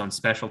woes on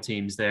special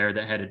teams there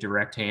that had a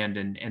direct hand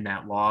in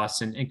that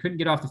loss and couldn't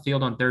get off the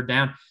field on 3rd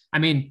down. I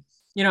mean,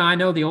 I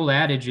know the old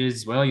adage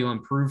is, well, you'll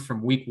improve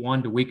from week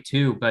 1 to week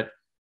 2, but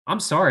I'm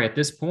sorry, at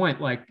this point,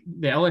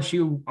 the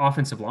LSU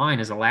offensive line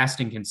is a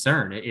lasting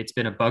concern. It's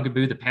been a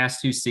bugaboo the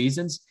past 2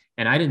 seasons,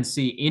 and I didn't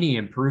see any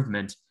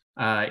improvement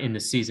in the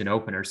season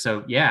opener.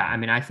 So, yeah, I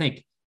mean, I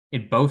think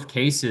in both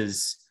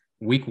cases,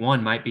 week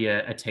one might be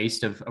a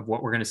taste of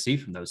what we're going to see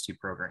from those two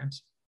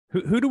programs.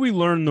 Who do we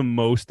learn the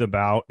most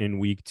about in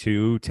week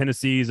two?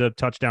 Tennessee's a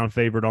touchdown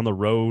favorite on the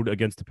road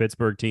against the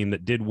Pittsburgh team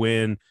that did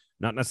win,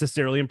 not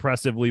necessarily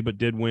impressively, but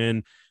did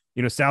win.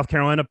 South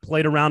Carolina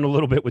played around a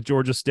little bit with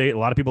Georgia State. A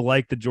lot of people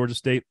like the Georgia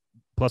State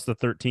plus the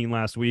 13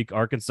 last week.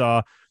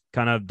 Arkansas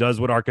kind of does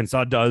what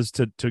Arkansas does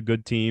to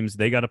good teams.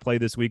 They got to play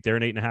this week. They're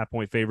an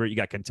 8.5-point favorite. You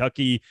got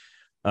Kentucky,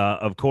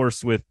 of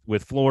course, with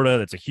Florida.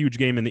 That's a huge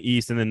game in the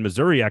East. And then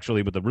Missouri,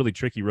 actually, with a really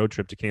tricky road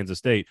trip to Kansas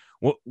State.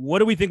 What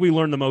do we think we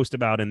learned the most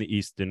about in the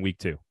East in week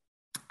two?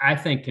 I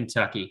think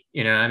Kentucky.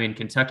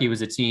 Kentucky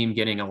was a team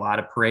getting a lot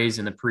of praise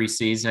in the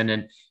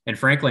preseason, and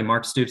frankly,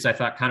 Mark Stoops, I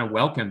thought, kind of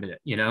welcomed it.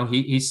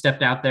 He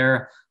stepped out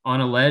there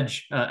on a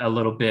ledge a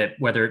little bit,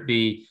 whether it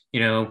be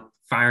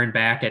firing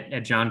back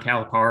at John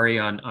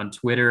Calipari on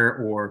Twitter,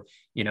 or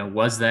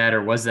was that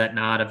or was that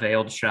not a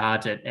veiled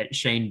shot at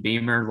Shane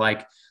Beamer?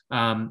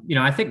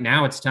 I think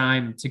now it's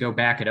time to go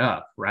back it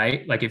up,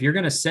 right? Like, if you're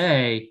going to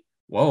say,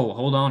 whoa,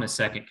 hold on a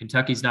second,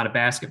 Kentucky's not a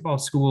basketball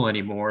school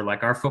anymore.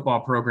 Like, our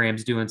football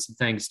program's doing some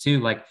things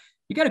too. Like,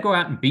 you got to go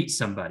out and beat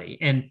somebody.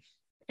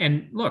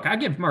 And look, I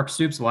give Mark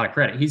Stoops a lot of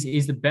credit.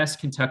 He's the best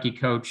Kentucky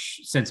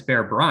coach since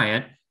Bear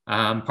Bryant.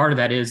 Part of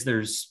that is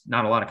there's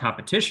not a lot of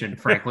competition,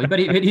 frankly, but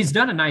he's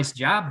done a nice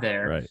job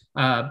there.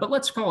 Right. But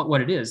let's call it what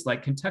it is.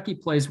 Like, Kentucky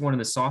plays one of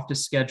the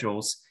softest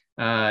schedules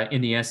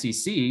in the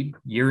SEC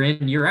year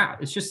in, year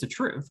out. It's just the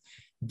truth.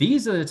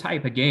 These are the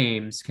type of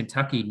games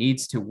Kentucky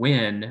needs to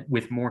win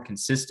with more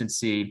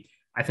consistency.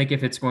 I think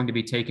if it's going to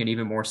be taken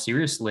even more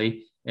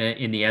seriously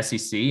in the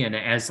SEC and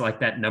as like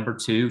that number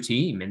two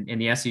team in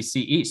the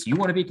SEC East, you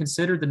want to be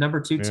considered the number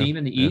two team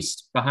in the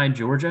East behind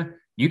Georgia,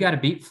 you got to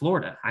beat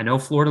Florida. I know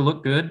Florida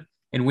looked good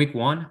in week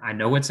one. I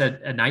know it's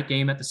a night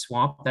game at the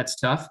Swamp. That's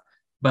tough,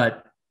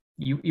 but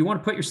you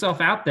want to put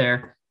yourself out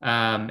there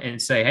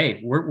and say,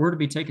 hey, we're to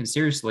be taken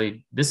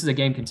seriously. This is a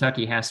game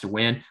Kentucky has to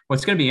win.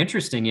 What's going to be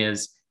interesting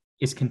is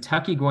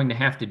Kentucky going to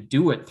have to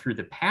do it through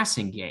the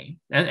passing game?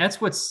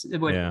 That's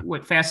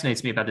what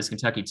fascinates me about this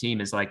Kentucky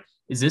team is like,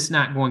 is this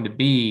not going to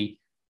be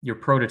your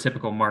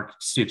prototypical Mark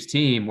Stoops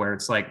team where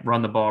it's like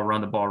run the ball,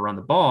 run the ball, run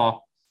the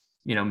ball?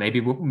 Maybe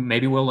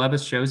Will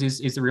Levis shows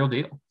he's the real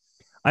deal.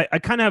 I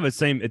kind of have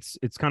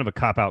it's kind of a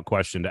cop-out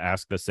question to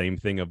ask the same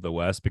thing of the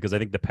West, because I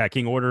think the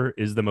pecking order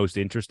is the most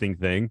interesting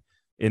thing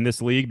in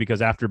this league,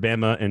 because after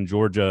Bama and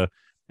Georgia,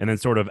 and then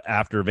sort of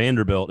after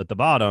Vanderbilt at the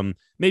bottom,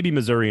 maybe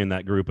Missouri in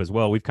that group as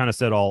well. We've kind of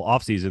said all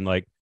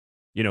offseason,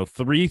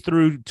 3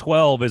 through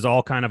 12 is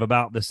all kind of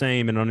about the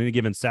same. And on any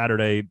given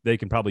Saturday, they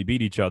can probably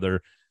beat each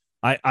other.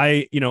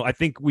 I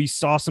think we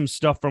saw some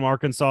stuff from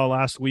Arkansas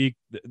last week.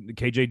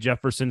 KJ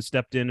Jefferson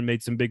stepped in and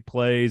made some big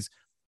plays.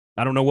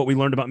 I don't know what we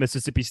learned about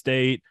Mississippi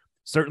State.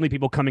 Certainly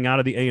people coming out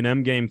of the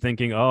A&M game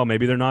thinking, oh,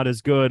 maybe they're not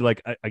as good.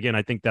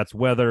 I think that's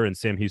weather and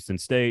Sam Houston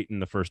State in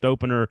the first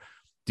opener.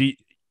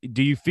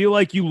 Do you feel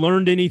like you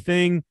learned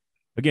anything?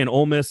 Again,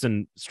 Ole Miss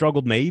and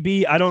struggled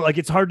maybe. I don't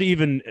it's hard to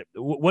even –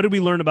 what did we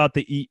learn about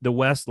the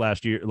West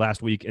last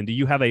week? And do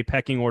you have a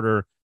pecking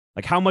order?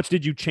 Like, how much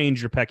did you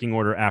change your pecking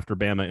order after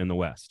Bama in the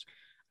West?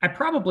 I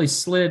probably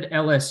slid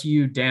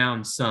LSU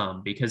down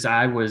some because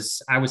I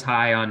was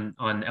high on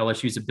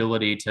LSU's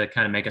ability to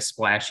kind of make a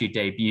splashy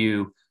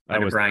debut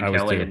under Brian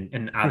Kelly.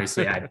 And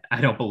obviously I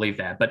don't believe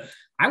that. But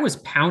I was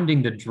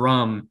pounding the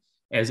drum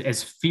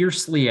as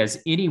fiercely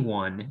as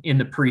anyone in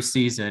the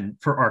preseason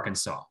for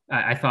Arkansas.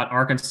 I thought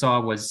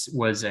Arkansas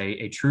was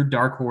a true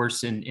dark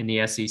horse in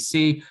the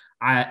SEC.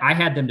 I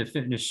had them to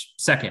finish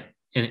second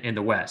in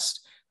the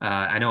West.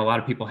 I know a lot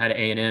of people had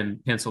A&M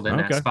penciled in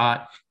that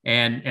spot,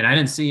 and I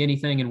didn't see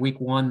anything in week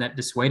one that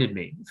dissuaded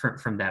me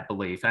from that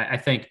belief. I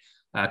think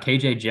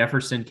KJ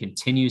Jefferson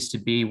continues to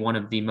be one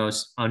of the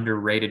most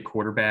underrated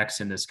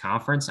quarterbacks in this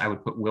conference. I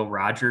would put Will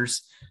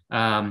Rogers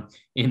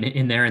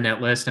in there in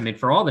that list. I mean,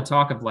 for all the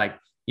talk of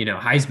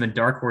Heisman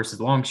dark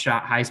horses, long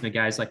shot Heisman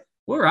guys, like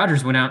Will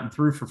Rogers went out and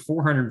threw for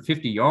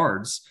 450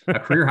 yards, a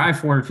career high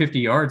 450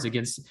 yards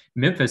against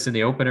Memphis in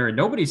the opener, and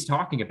nobody's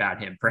talking about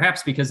him.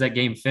 Perhaps because that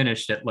game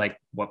finished at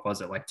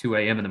 2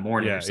 a.m. in the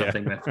morning or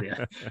something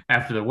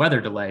after the weather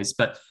delays.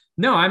 But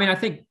no, I mean, I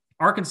think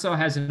Arkansas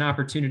has an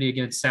opportunity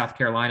against South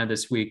Carolina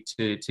this week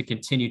to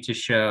continue to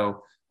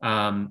show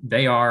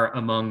they are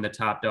among the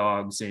top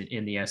dogs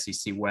in the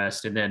SEC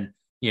West. And then,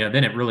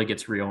 then it really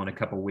gets real in a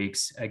couple of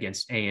weeks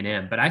against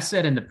A&M. But I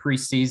said in the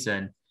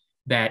preseason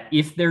that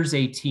if there's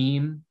a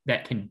team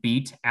that can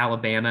beat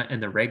Alabama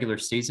in the regular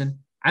season,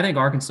 I think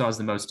Arkansas is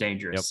the most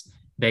dangerous.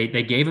 Yep.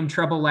 They gave him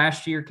trouble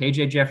last year.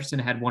 KJ Jefferson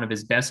had one of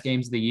his best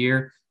games of the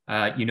year.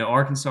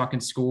 Arkansas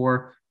can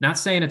score. Not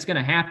saying it's going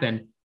to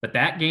happen, but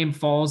that game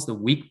falls the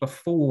week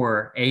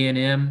before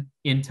A&M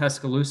in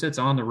Tuscaloosa. It's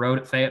on the road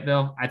at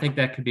Fayetteville. I think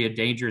that could be a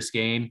dangerous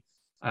game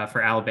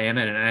for Alabama,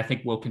 and I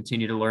think we'll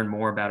continue to learn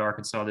more about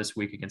Arkansas this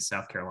week against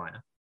South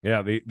Carolina.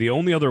 Yeah, the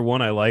only other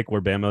one I like where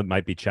Bama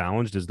might be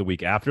challenged is the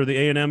week after the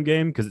A&M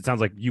game, because it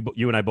sounds like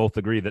you and I both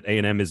agree that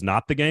A&M is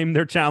not the game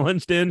they're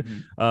challenged in.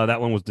 Mm-hmm.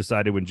 That one was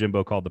decided when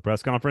Jimbo called the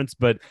press conference,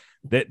 but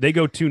they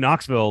go to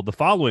Knoxville the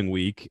following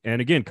week,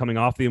 and again coming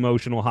off the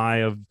emotional high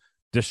of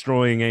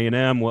destroying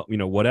A&M,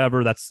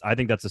 whatever. I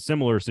think that's a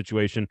similar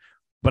situation,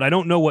 but I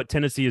don't know what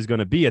Tennessee is going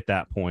to be at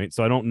that point,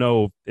 so I don't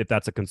know if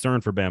that's a concern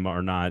for Bama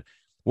or not.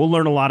 We'll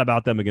learn a lot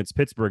about them against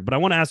Pittsburgh, but I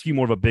want to ask you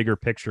more of a bigger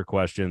picture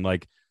question,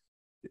 like,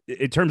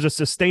 in terms of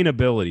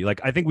sustainability. Like,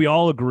 I think we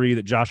all agree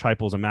that Josh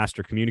Heupel is a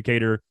master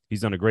communicator.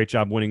 He's done a great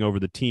job winning over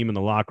the team in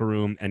the locker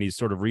room, and he's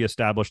sort of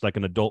reestablished like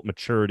an adult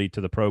maturity to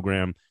the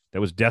program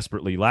that was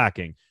desperately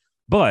lacking.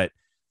 But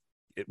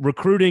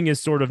recruiting is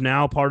sort of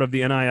now part of the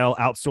NIL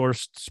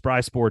outsourced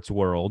Spry Sports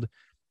world.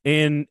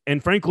 And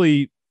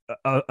frankly,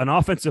 an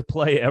offensive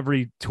play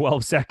every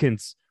 12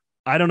 seconds,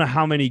 I don't know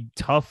how many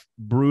tough,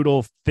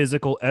 brutal,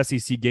 physical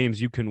SEC games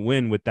you can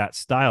win with that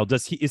style.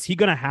 Is he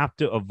going to have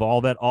to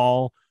evolve at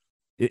all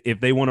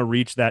if they want to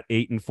reach that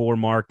 8-4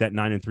 mark, that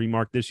 9-3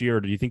 mark this year? Or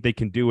do you think they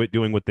can do it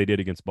doing what they did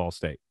against Ball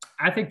State?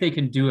 I think they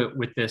can do it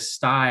with this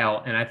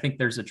style. And I think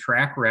there's a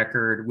track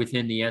record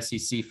within the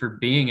SEC for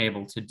being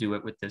able to do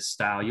it with this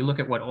style. You look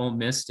at what Ole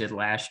Miss did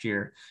last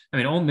year. I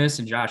mean, Ole Miss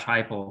and Josh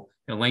Heupel,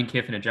 Lane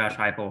Kiffin and Josh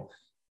Heupel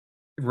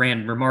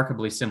ran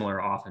remarkably similar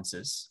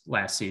offenses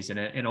last season.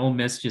 And Ole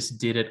Miss just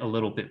did it a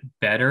little bit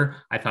better.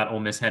 I thought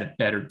Ole Miss had a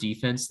better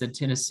defense than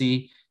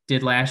Tennessee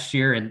did last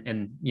year.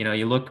 And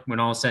you look, when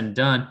all is said and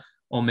done,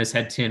 Ole Miss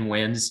had 10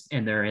 wins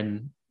and they're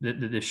in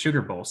the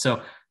Sugar Bowl.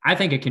 So I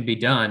think it can be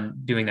done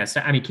doing that.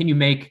 I mean, can you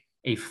make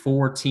a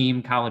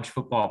 4-team college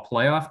football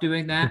playoff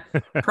doing that?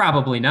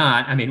 Probably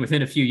not. I mean,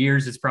 within a few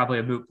years, it's probably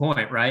a moot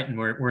point, right? And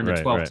we're in the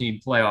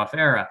 12-team playoff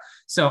era.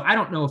 So I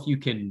don't know if you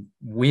can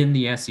win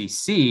the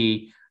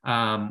SEC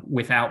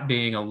without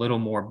being a little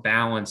more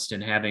balanced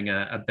and having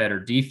a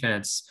better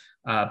defense.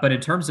 But in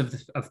terms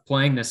of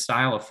playing this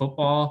style of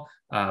football,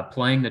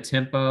 playing the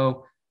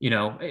tempo,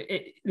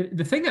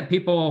 the thing that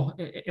people,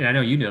 and I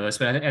know you know this,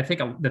 but I think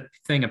the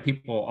thing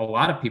a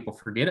lot of people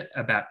forget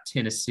about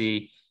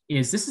Tennessee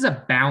is this is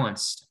a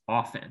balanced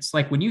offense.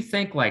 Like when you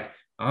think like,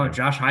 oh,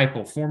 Josh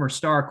Heupel, former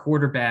star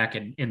quarterback,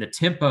 and the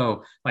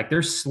tempo, like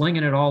they're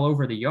slinging it all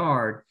over the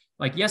yard.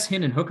 Like, yes,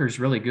 Hendon Hooker's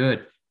really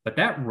good, but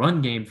that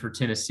run game for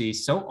Tennessee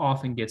so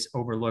often gets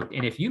overlooked.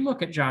 And if you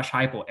look at Josh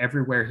Heupel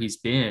everywhere he's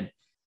been,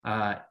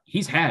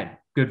 he's had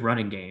good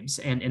running games,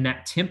 and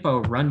that tempo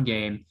run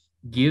game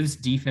gives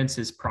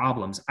defenses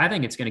problems. I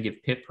think it's going to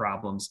give Pitt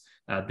problems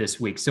this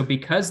week. So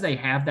because they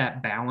have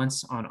that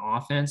balance on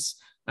offense,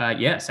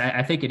 yes,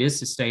 I think it is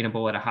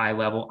sustainable at a high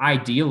level.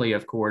 Ideally,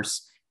 of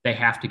course, they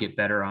have to get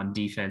better on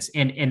defense.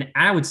 And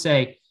I would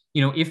say,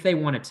 if they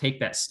want to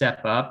take that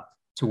step up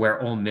to where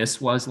Ole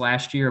Miss was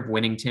last year of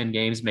winning 10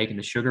 games, making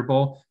the Sugar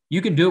Bowl,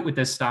 you can do it with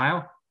this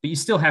style, but you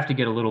still have to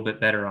get a little bit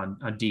better on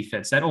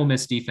defense. That Ole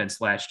Miss defense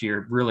last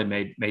year really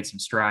made some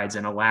strides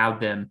and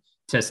allowed them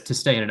to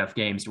stay in enough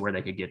games to where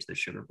they could get to the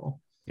Sugar Bowl.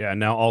 Yeah,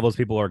 now all those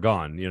people are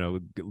gone.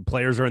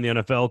 Players are in the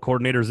NFL,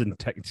 coordinators in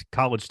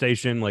College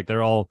Station, like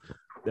they're all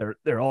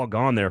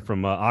gone there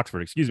from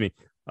Oxford. Excuse me.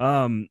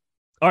 All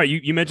right,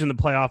 you mentioned the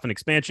playoff and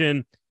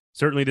expansion.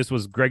 Certainly, this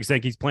was Greg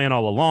Sankey's plan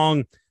all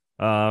along.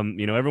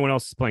 Everyone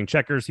else is playing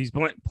checkers. He's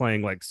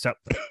playing like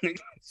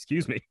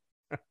excuse me.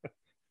 I'm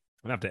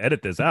gonna have to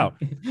edit this out.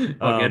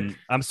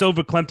 I'm so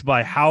verklempt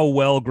by how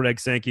well Greg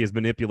Sankey has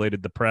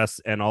manipulated the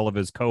press and all of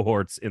his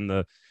cohorts in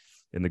the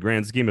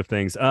grand scheme of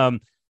things.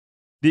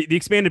 The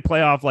expanded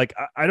playoff, like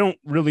I don't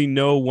really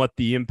know what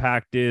the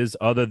impact is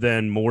other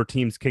than more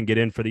teams can get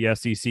in for the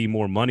SEC,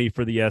 more money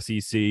for the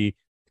SEC.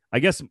 I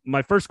guess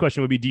my first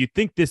question would be, do you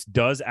think this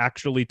does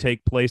actually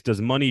take place?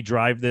 Does money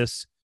drive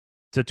this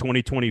to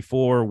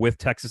 2024 with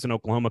Texas and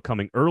Oklahoma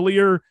coming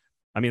earlier?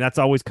 I mean, that's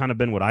always kind of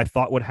been what I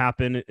thought would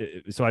happen.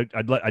 So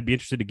I'd be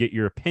interested to get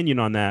your opinion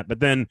on that. But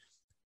then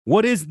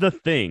what is the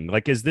thing?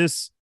 Like, is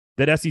this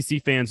that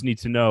SEC fans need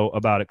to know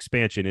about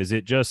expansion? Is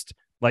it just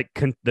like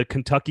the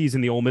Kentuckys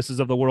and the Ole Misses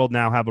of the world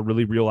now have a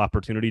really real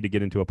opportunity to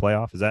get into a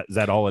playoff? Is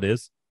that all it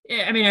is?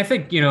 Yeah, I mean, I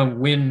think,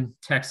 when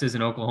Texas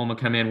and Oklahoma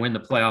come in, when the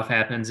playoff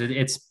happens,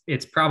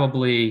 it's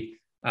probably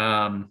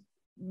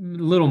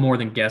little more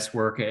than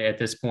guesswork at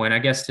this point. I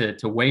guess to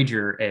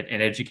wager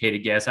an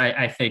educated guess,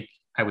 I think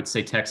I would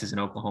say Texas and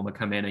Oklahoma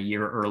come in a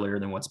year earlier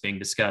than what's being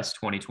discussed,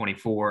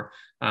 2024.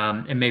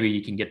 And maybe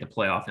you can get the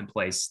playoff in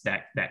place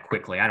that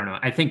quickly. I don't know.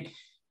 I think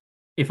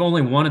if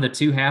only one of the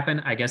two happen,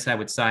 I guess I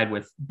would side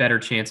with better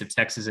chance of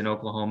Texas and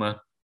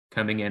Oklahoma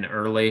coming in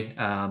early.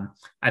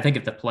 I think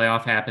if the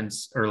playoff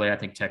happens early, I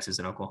think Texas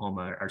and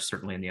Oklahoma are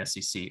certainly in the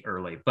SEC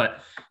early.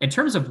 But in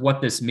terms of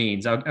what this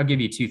means, I'll give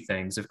you two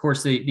things. Of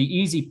course, the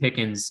easy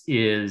pickings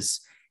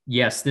is,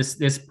 yes,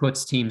 this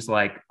puts teams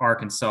like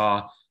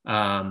Arkansas,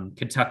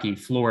 Kentucky,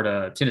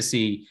 Florida,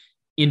 Tennessee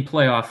in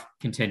playoff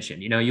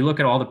contention. You look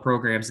at all the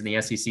programs in the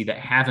SEC that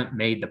haven't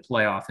made the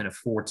playoff in a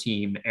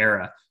 4-team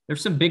era.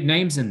 There's some big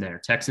names in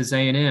there: Texas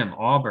A&M,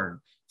 Auburn,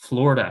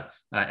 Florida.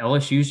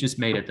 LSU's just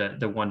made it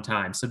the one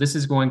time. So this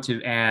is going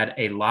to add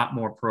a lot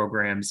more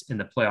programs in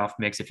the playoff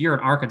mix. If you're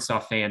an Arkansas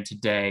fan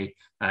today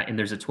and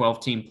there's a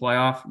 12-team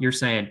playoff, you're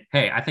saying,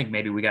 hey, I think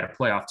maybe we got a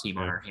playoff team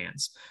on our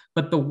hands.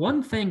 But the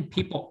one thing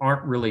people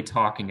aren't really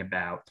talking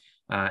about,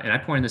 and I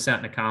pointed this out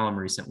in a column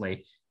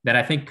recently, that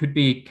I think could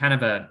be kind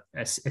of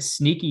a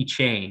sneaky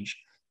change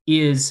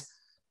is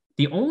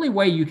the only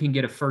way you can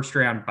get a first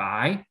round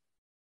bye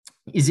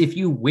is if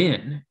you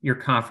win your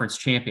conference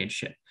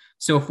championship.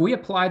 So if we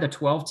apply the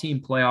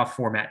 12-team playoff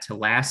format to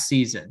last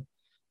season,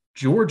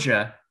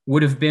 Georgia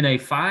would have been a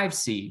 5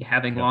 seed,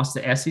 having lost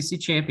the SEC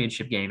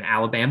championship game.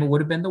 Alabama would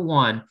have been the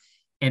 1,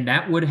 and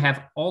that would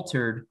have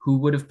altered who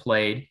would have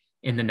played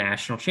in the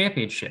national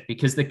championship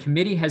because the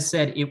committee has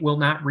said it will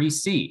not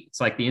reseed. It's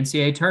like the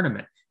NCAA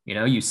tournament. You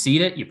know, you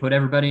seed it, you put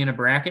everybody in a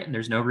bracket, and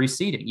there's no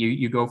reseeding.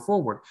 You go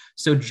forward.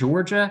 So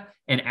Georgia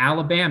and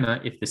Alabama,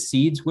 if the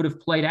seeds would have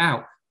played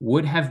out,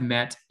 would have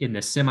met in the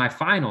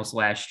semifinals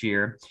last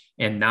year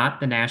and not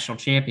the national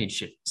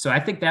championship. So I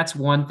think that's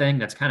one thing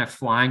that's kind of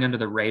flying under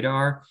the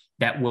radar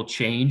that will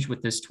change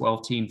with this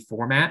 12-team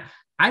format.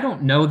 I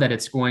don't know that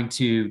it's going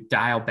to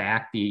dial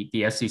back the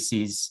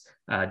SEC's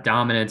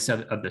dominance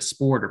of the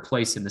sport or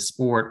place in the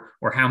sport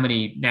or how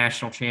many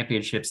national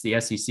championships the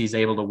SEC is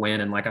able to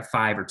win in like a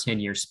 5 or 10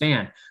 year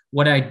span.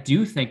 What I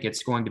do think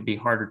it's going to be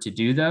harder to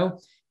do, though,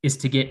 is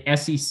to get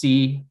SEC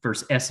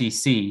versus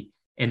SEC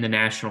in the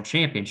national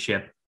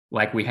championship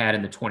like we had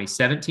in the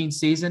 2017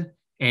 season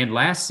and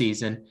last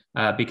season,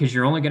 because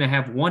you're only going to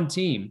have one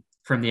team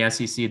from the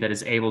SEC that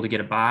is able to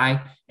get a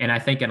bye. And I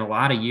think in a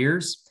lot of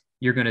years,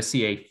 you're going to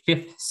see a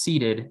 5th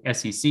seeded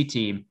SEC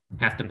team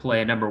have to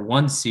play a number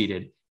 1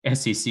 seeded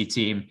SEC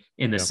team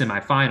in the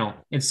semifinal.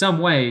 In some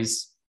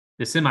ways,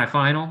 the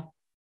semifinal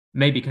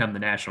may become the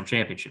national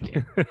championship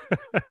game.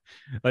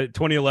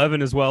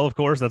 2011 as well, of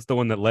course. That's the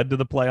one that led to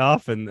the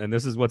playoff. And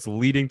this is what's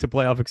leading to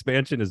playoff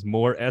expansion is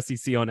more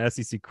SEC on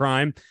SEC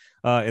crime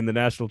in the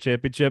national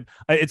championship.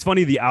 It's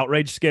funny, the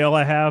outrage scale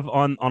I have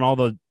on all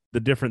the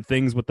different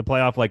things with the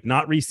playoff, like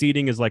not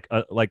reseeding is like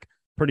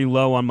pretty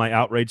low on my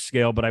outrage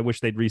scale, but I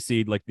wish they'd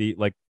reseed like the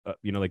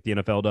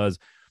NFL does.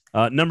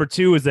 Number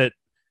 2 is that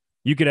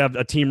you could have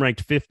a team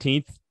ranked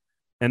 15th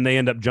and they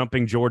end up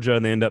jumping Georgia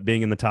and they end up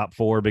being in the top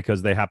 4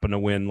 because they happen to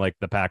win like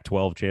the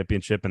Pac-12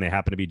 championship and they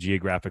happen to be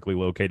geographically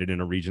located in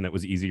a region that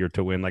was easier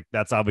to win. Like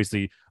that's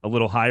obviously a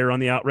little higher on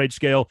the outrage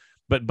scale,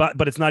 but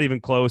it's not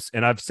even close.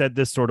 And I've said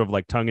this sort of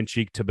like tongue in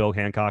cheek to Bill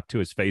Hancock to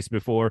his face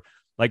before,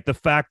 like the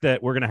fact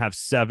that we're going to have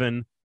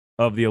 7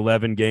 of the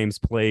 11 games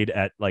played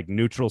at like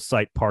neutral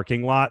site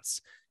parking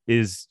lots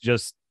is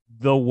just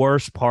the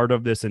worst part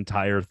of this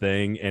entire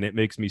thing, and it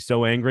makes me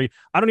so angry.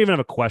 I don't even have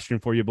a question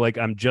for you, Blake.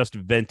 I'm just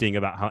venting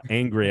about how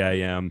angry I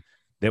am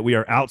that we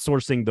are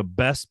outsourcing the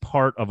best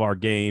part of our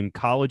game,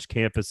 college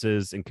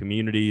campuses and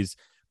communities,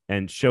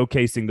 and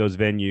showcasing those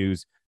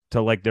venues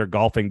to like their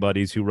golfing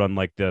buddies who run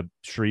like the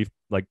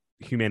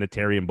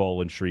humanitarian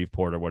bowl in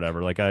Shreveport or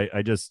whatever. Like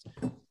I just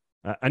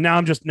now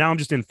I'm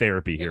just in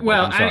therapy here.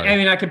 Well, I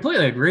mean, I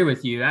completely agree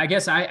with you. I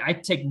guess I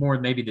take more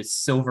maybe the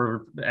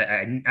silver.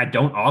 I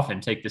don't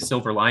often take the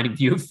silver lining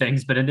view of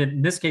things, but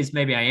in this case,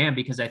 maybe I am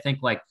because I think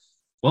like,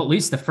 well, at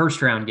least the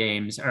first round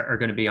games are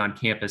going to be on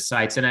campus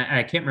sites. And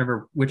I can't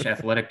remember which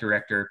athletic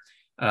director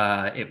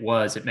it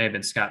was. It may have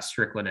been Scott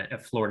Strickland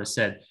at Florida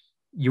said,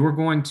 you're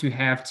going to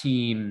have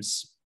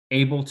teams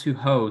able to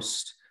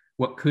host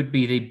what could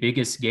be the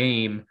biggest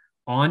game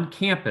on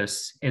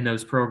campus in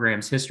those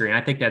programs' history. And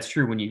I think that's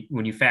true when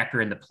you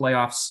factor in the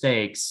playoff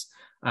stakes,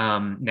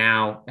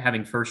 now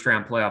having first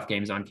round playoff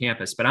games on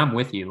campus. But I'm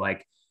with you,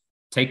 like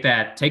take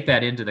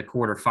that into the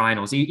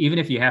quarterfinals, even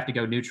if you have to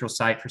go neutral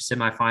site for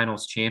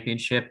semifinals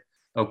championship.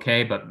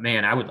 Okay. But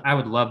man, I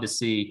would love to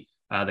see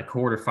the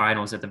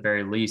quarterfinals at the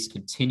very least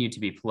continue to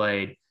be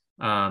played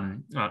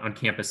on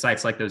campus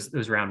sites like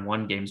those round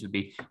 1 games would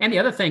be. And the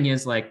other thing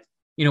is like,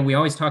 we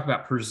always talk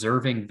about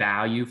preserving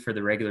value for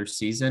the regular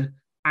season.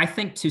 I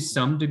think to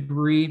some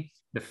degree,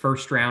 the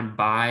first round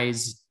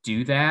buys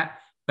do that,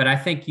 but I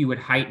think you would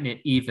heighten it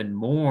even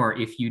more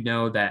if you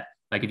know that,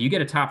 like, if you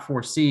get a top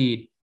 4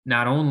 seed,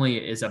 not only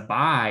is a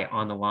bye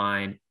on the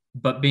line,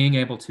 but being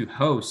able to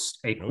host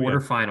a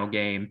quarterfinal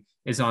game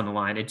is on the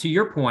line. And to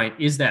your point,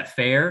 is that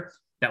fair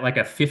that like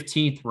a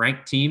 15th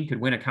ranked team could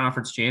win a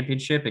conference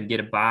championship and get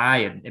a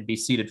bye and be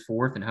seeded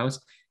 4th and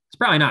host? It's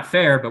probably not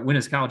fair, but when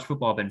has college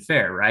football been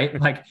fair, right?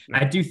 Like,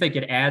 I do think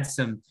it adds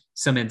some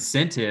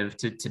incentive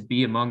to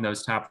be among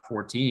those top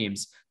 4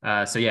 teams.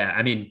 So yeah,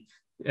 I mean,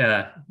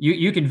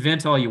 you can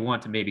vent all you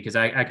want to me because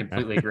I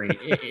completely agree.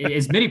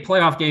 As many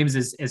playoff games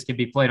as can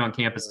be played on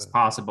campus as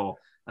possible,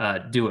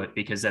 do it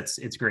because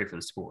it's great for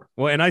the sport.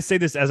 Well, and I say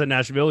this as a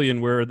Nashvilleian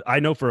where I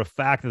know for a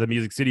fact that the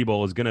Music City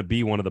Bowl is going to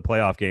be one of the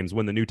playoff games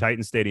when the new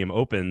Titan Stadium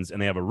opens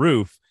and they have a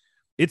roof.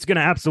 It's going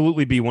to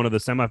absolutely be one of the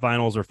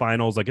semifinals or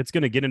finals. Like it's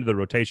going to get into the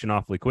rotation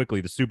awfully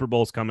quickly. The Super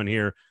Bowl's coming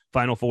here.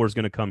 Final Four is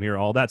going to come here,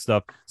 all that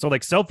stuff. So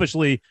like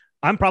selfishly,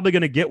 I'm probably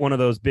going to get one of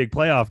those big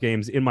playoff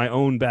games in my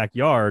own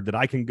backyard that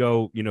I can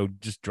go,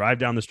 just drive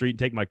down the street and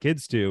take my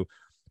kids to.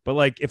 But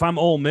like, if I'm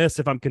Ole Miss,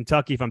 if I'm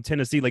Kentucky, if I'm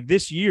Tennessee, like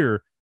this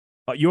year,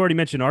 you already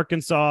mentioned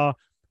Arkansas.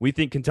 We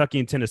think Kentucky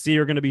and Tennessee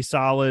are going to be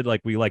solid.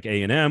 Like we like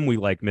A&M, we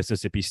like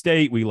Mississippi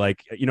State. We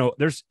like,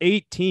 there's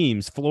 8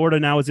 teams. Florida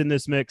now is in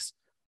this mix.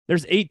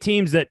 There's 8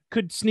 teams that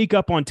could sneak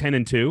up on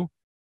 10-2.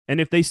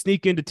 And if they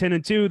sneak into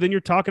 10-2, then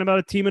you're talking about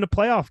a team in a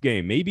playoff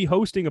game, maybe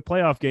hosting a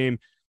playoff game.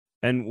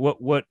 And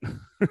what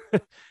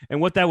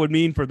and what that would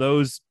mean for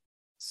those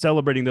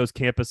celebrating those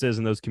campuses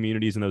and those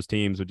communities and those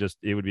teams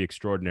it would be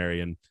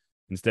extraordinary. And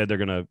instead, they're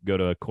going to go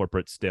to a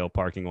corporate stale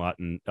parking lot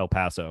in El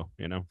Paso,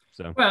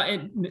 So, well,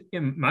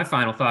 and my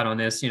final thought on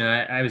this,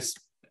 I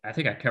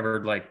think I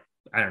covered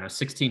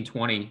 16,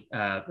 20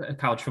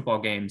 college football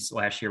games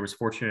last year, was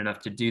fortunate enough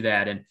to do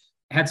that. And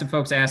had some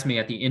folks ask me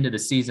at the end of the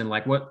season,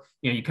 like what,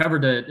 you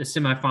covered the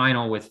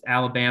semifinal with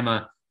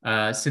Alabama,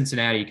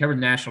 Cincinnati, you covered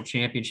the national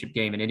championship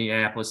game in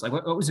Indianapolis. Like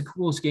what was the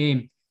coolest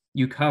game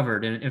you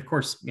covered? And of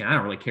course, I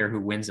don't really care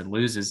who wins and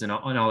loses and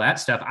all that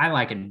stuff. I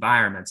like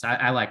environments.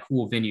 I like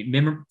cool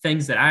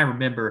things that I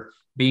remember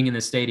being in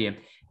the stadium.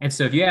 And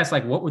so if you ask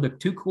what were the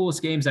 2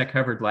 coolest games I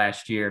covered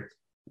last year,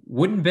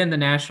 wouldn't have been the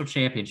national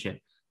championship.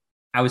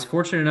 I was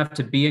fortunate enough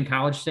to be in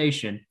College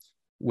Station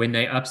when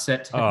they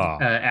upset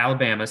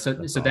Alabama. So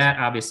awesome. That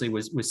obviously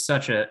was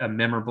such a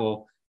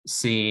memorable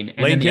scene.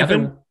 And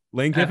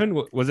Lane Kiffin?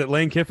 Was it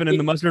Lane Kiffin in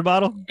the mustard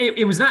bottle?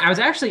 It was not. I was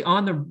actually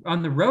on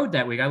the road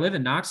that week. I live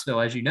in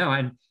Knoxville, as you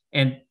know,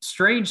 and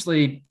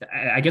strangely,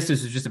 I guess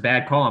this was just a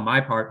bad call on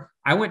my part.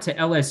 I went to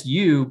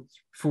LSU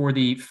for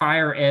the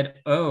Fire Ed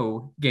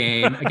O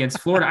game against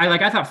Florida.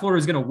 I thought Florida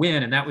was going to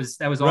win, and that was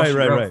all she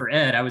wrote for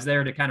Ed. I was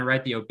there to kind of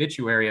write the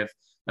obituary of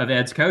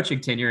Ed's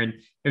coaching tenure, and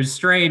it was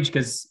strange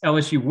because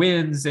LSU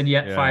wins and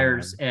yet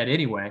fires Ed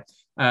anyway.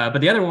 But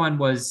the other one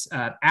was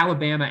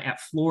Alabama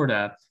at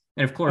Florida.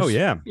 And of course,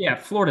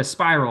 Florida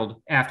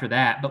spiraled after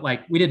that, but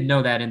we didn't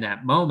know that in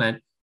that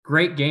moment.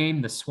 Great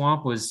game. The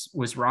swamp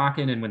was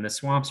rocking. And when the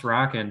swamp's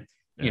rocking,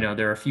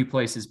 there are a few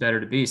places better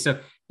to be. So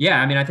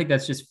I think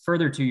that's just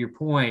further to your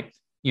point.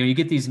 You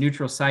get these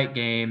neutral site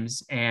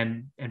games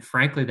and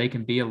frankly, they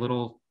can be a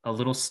little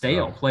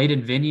stale, played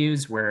in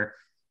venues where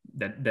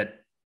that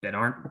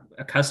aren't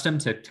accustomed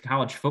to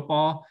college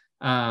football.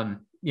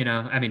 Nothing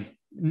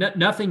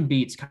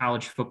beats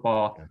college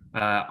football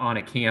on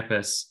a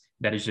campus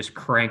that is just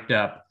cranked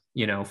up,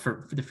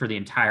 for the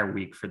entire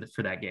week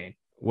for that game.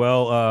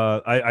 Well,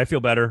 I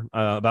feel better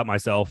about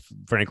myself,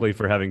 frankly,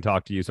 for having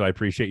talked to you. So I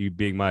appreciate you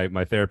being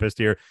my therapist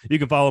here. You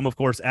can follow him, of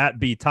course, at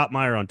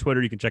 @BTopmeyer on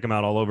Twitter. You can check him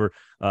out all over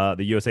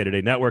the USA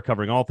Today Network,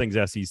 covering all things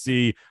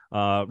SEC,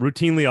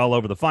 routinely all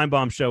over the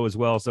Feinbaum Show as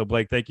well. So,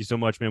 Blake, thank you so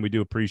much, man. We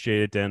do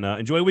appreciate it. And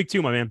enjoy week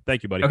 2, my man.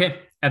 Thank you, buddy. Okay,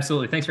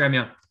 absolutely. Thanks for having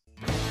me on.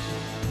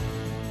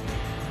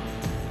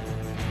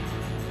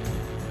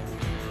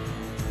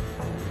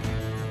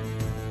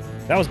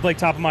 That was Blake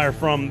Toppmeyer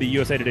from the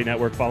USA Today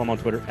Network. Follow him on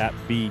Twitter at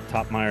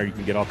 @BTopmeyer. You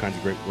can get all kinds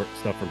of great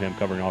stuff from him,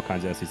 covering all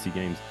kinds of SEC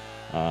games.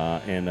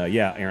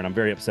 Aaron, I'm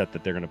very upset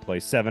that they're going to play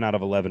 7 out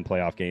of 11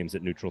 playoff games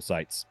at neutral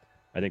sites.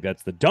 I think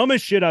that's the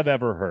dumbest shit I've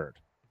ever heard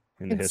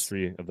in the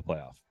history of the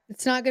playoff.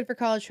 It's not good for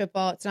college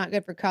football. It's not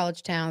good for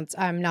college towns.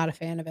 I'm not a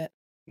fan of it.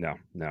 No.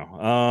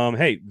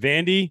 Hey,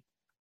 Vandy.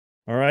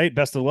 All right.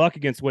 Best of luck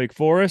against Wake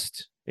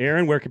Forest.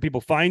 Aaron, where can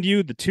people find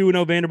you? The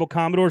 2-0 Vanderbilt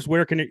Commodores.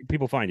 Where can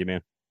people find you,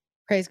 man?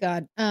 Praise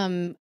God.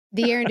 The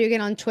Aaron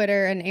Dugan on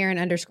Twitter and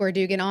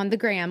Aaron_Dugan on the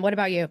gram. What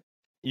about you?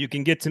 You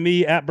can get to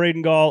me at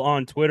Braden Gall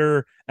on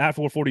Twitter, at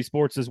 440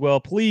 Sports as well.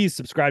 Please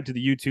subscribe to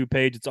the YouTube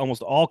page. It's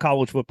almost all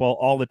college football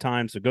all the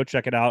time. So go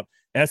check it out.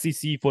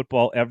 SEC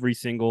football every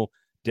single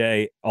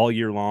day, all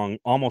year long,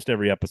 almost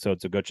every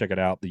episode. So go check it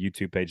out, the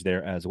YouTube page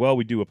there as well.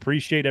 We do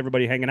appreciate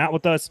everybody hanging out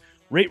with us.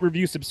 Rate,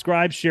 review,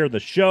 subscribe, share the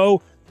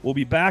show. We'll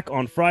be back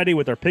on Friday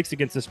with our picks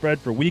against the spread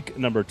for week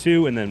number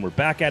 2. And then we're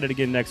back at it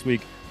again next week.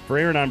 For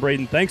Aaron, I'm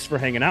Braden. Thanks for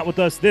hanging out with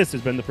us. This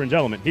has been The Fringe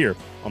Element here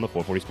on the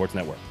 440 Sports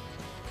Network.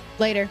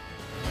 Later.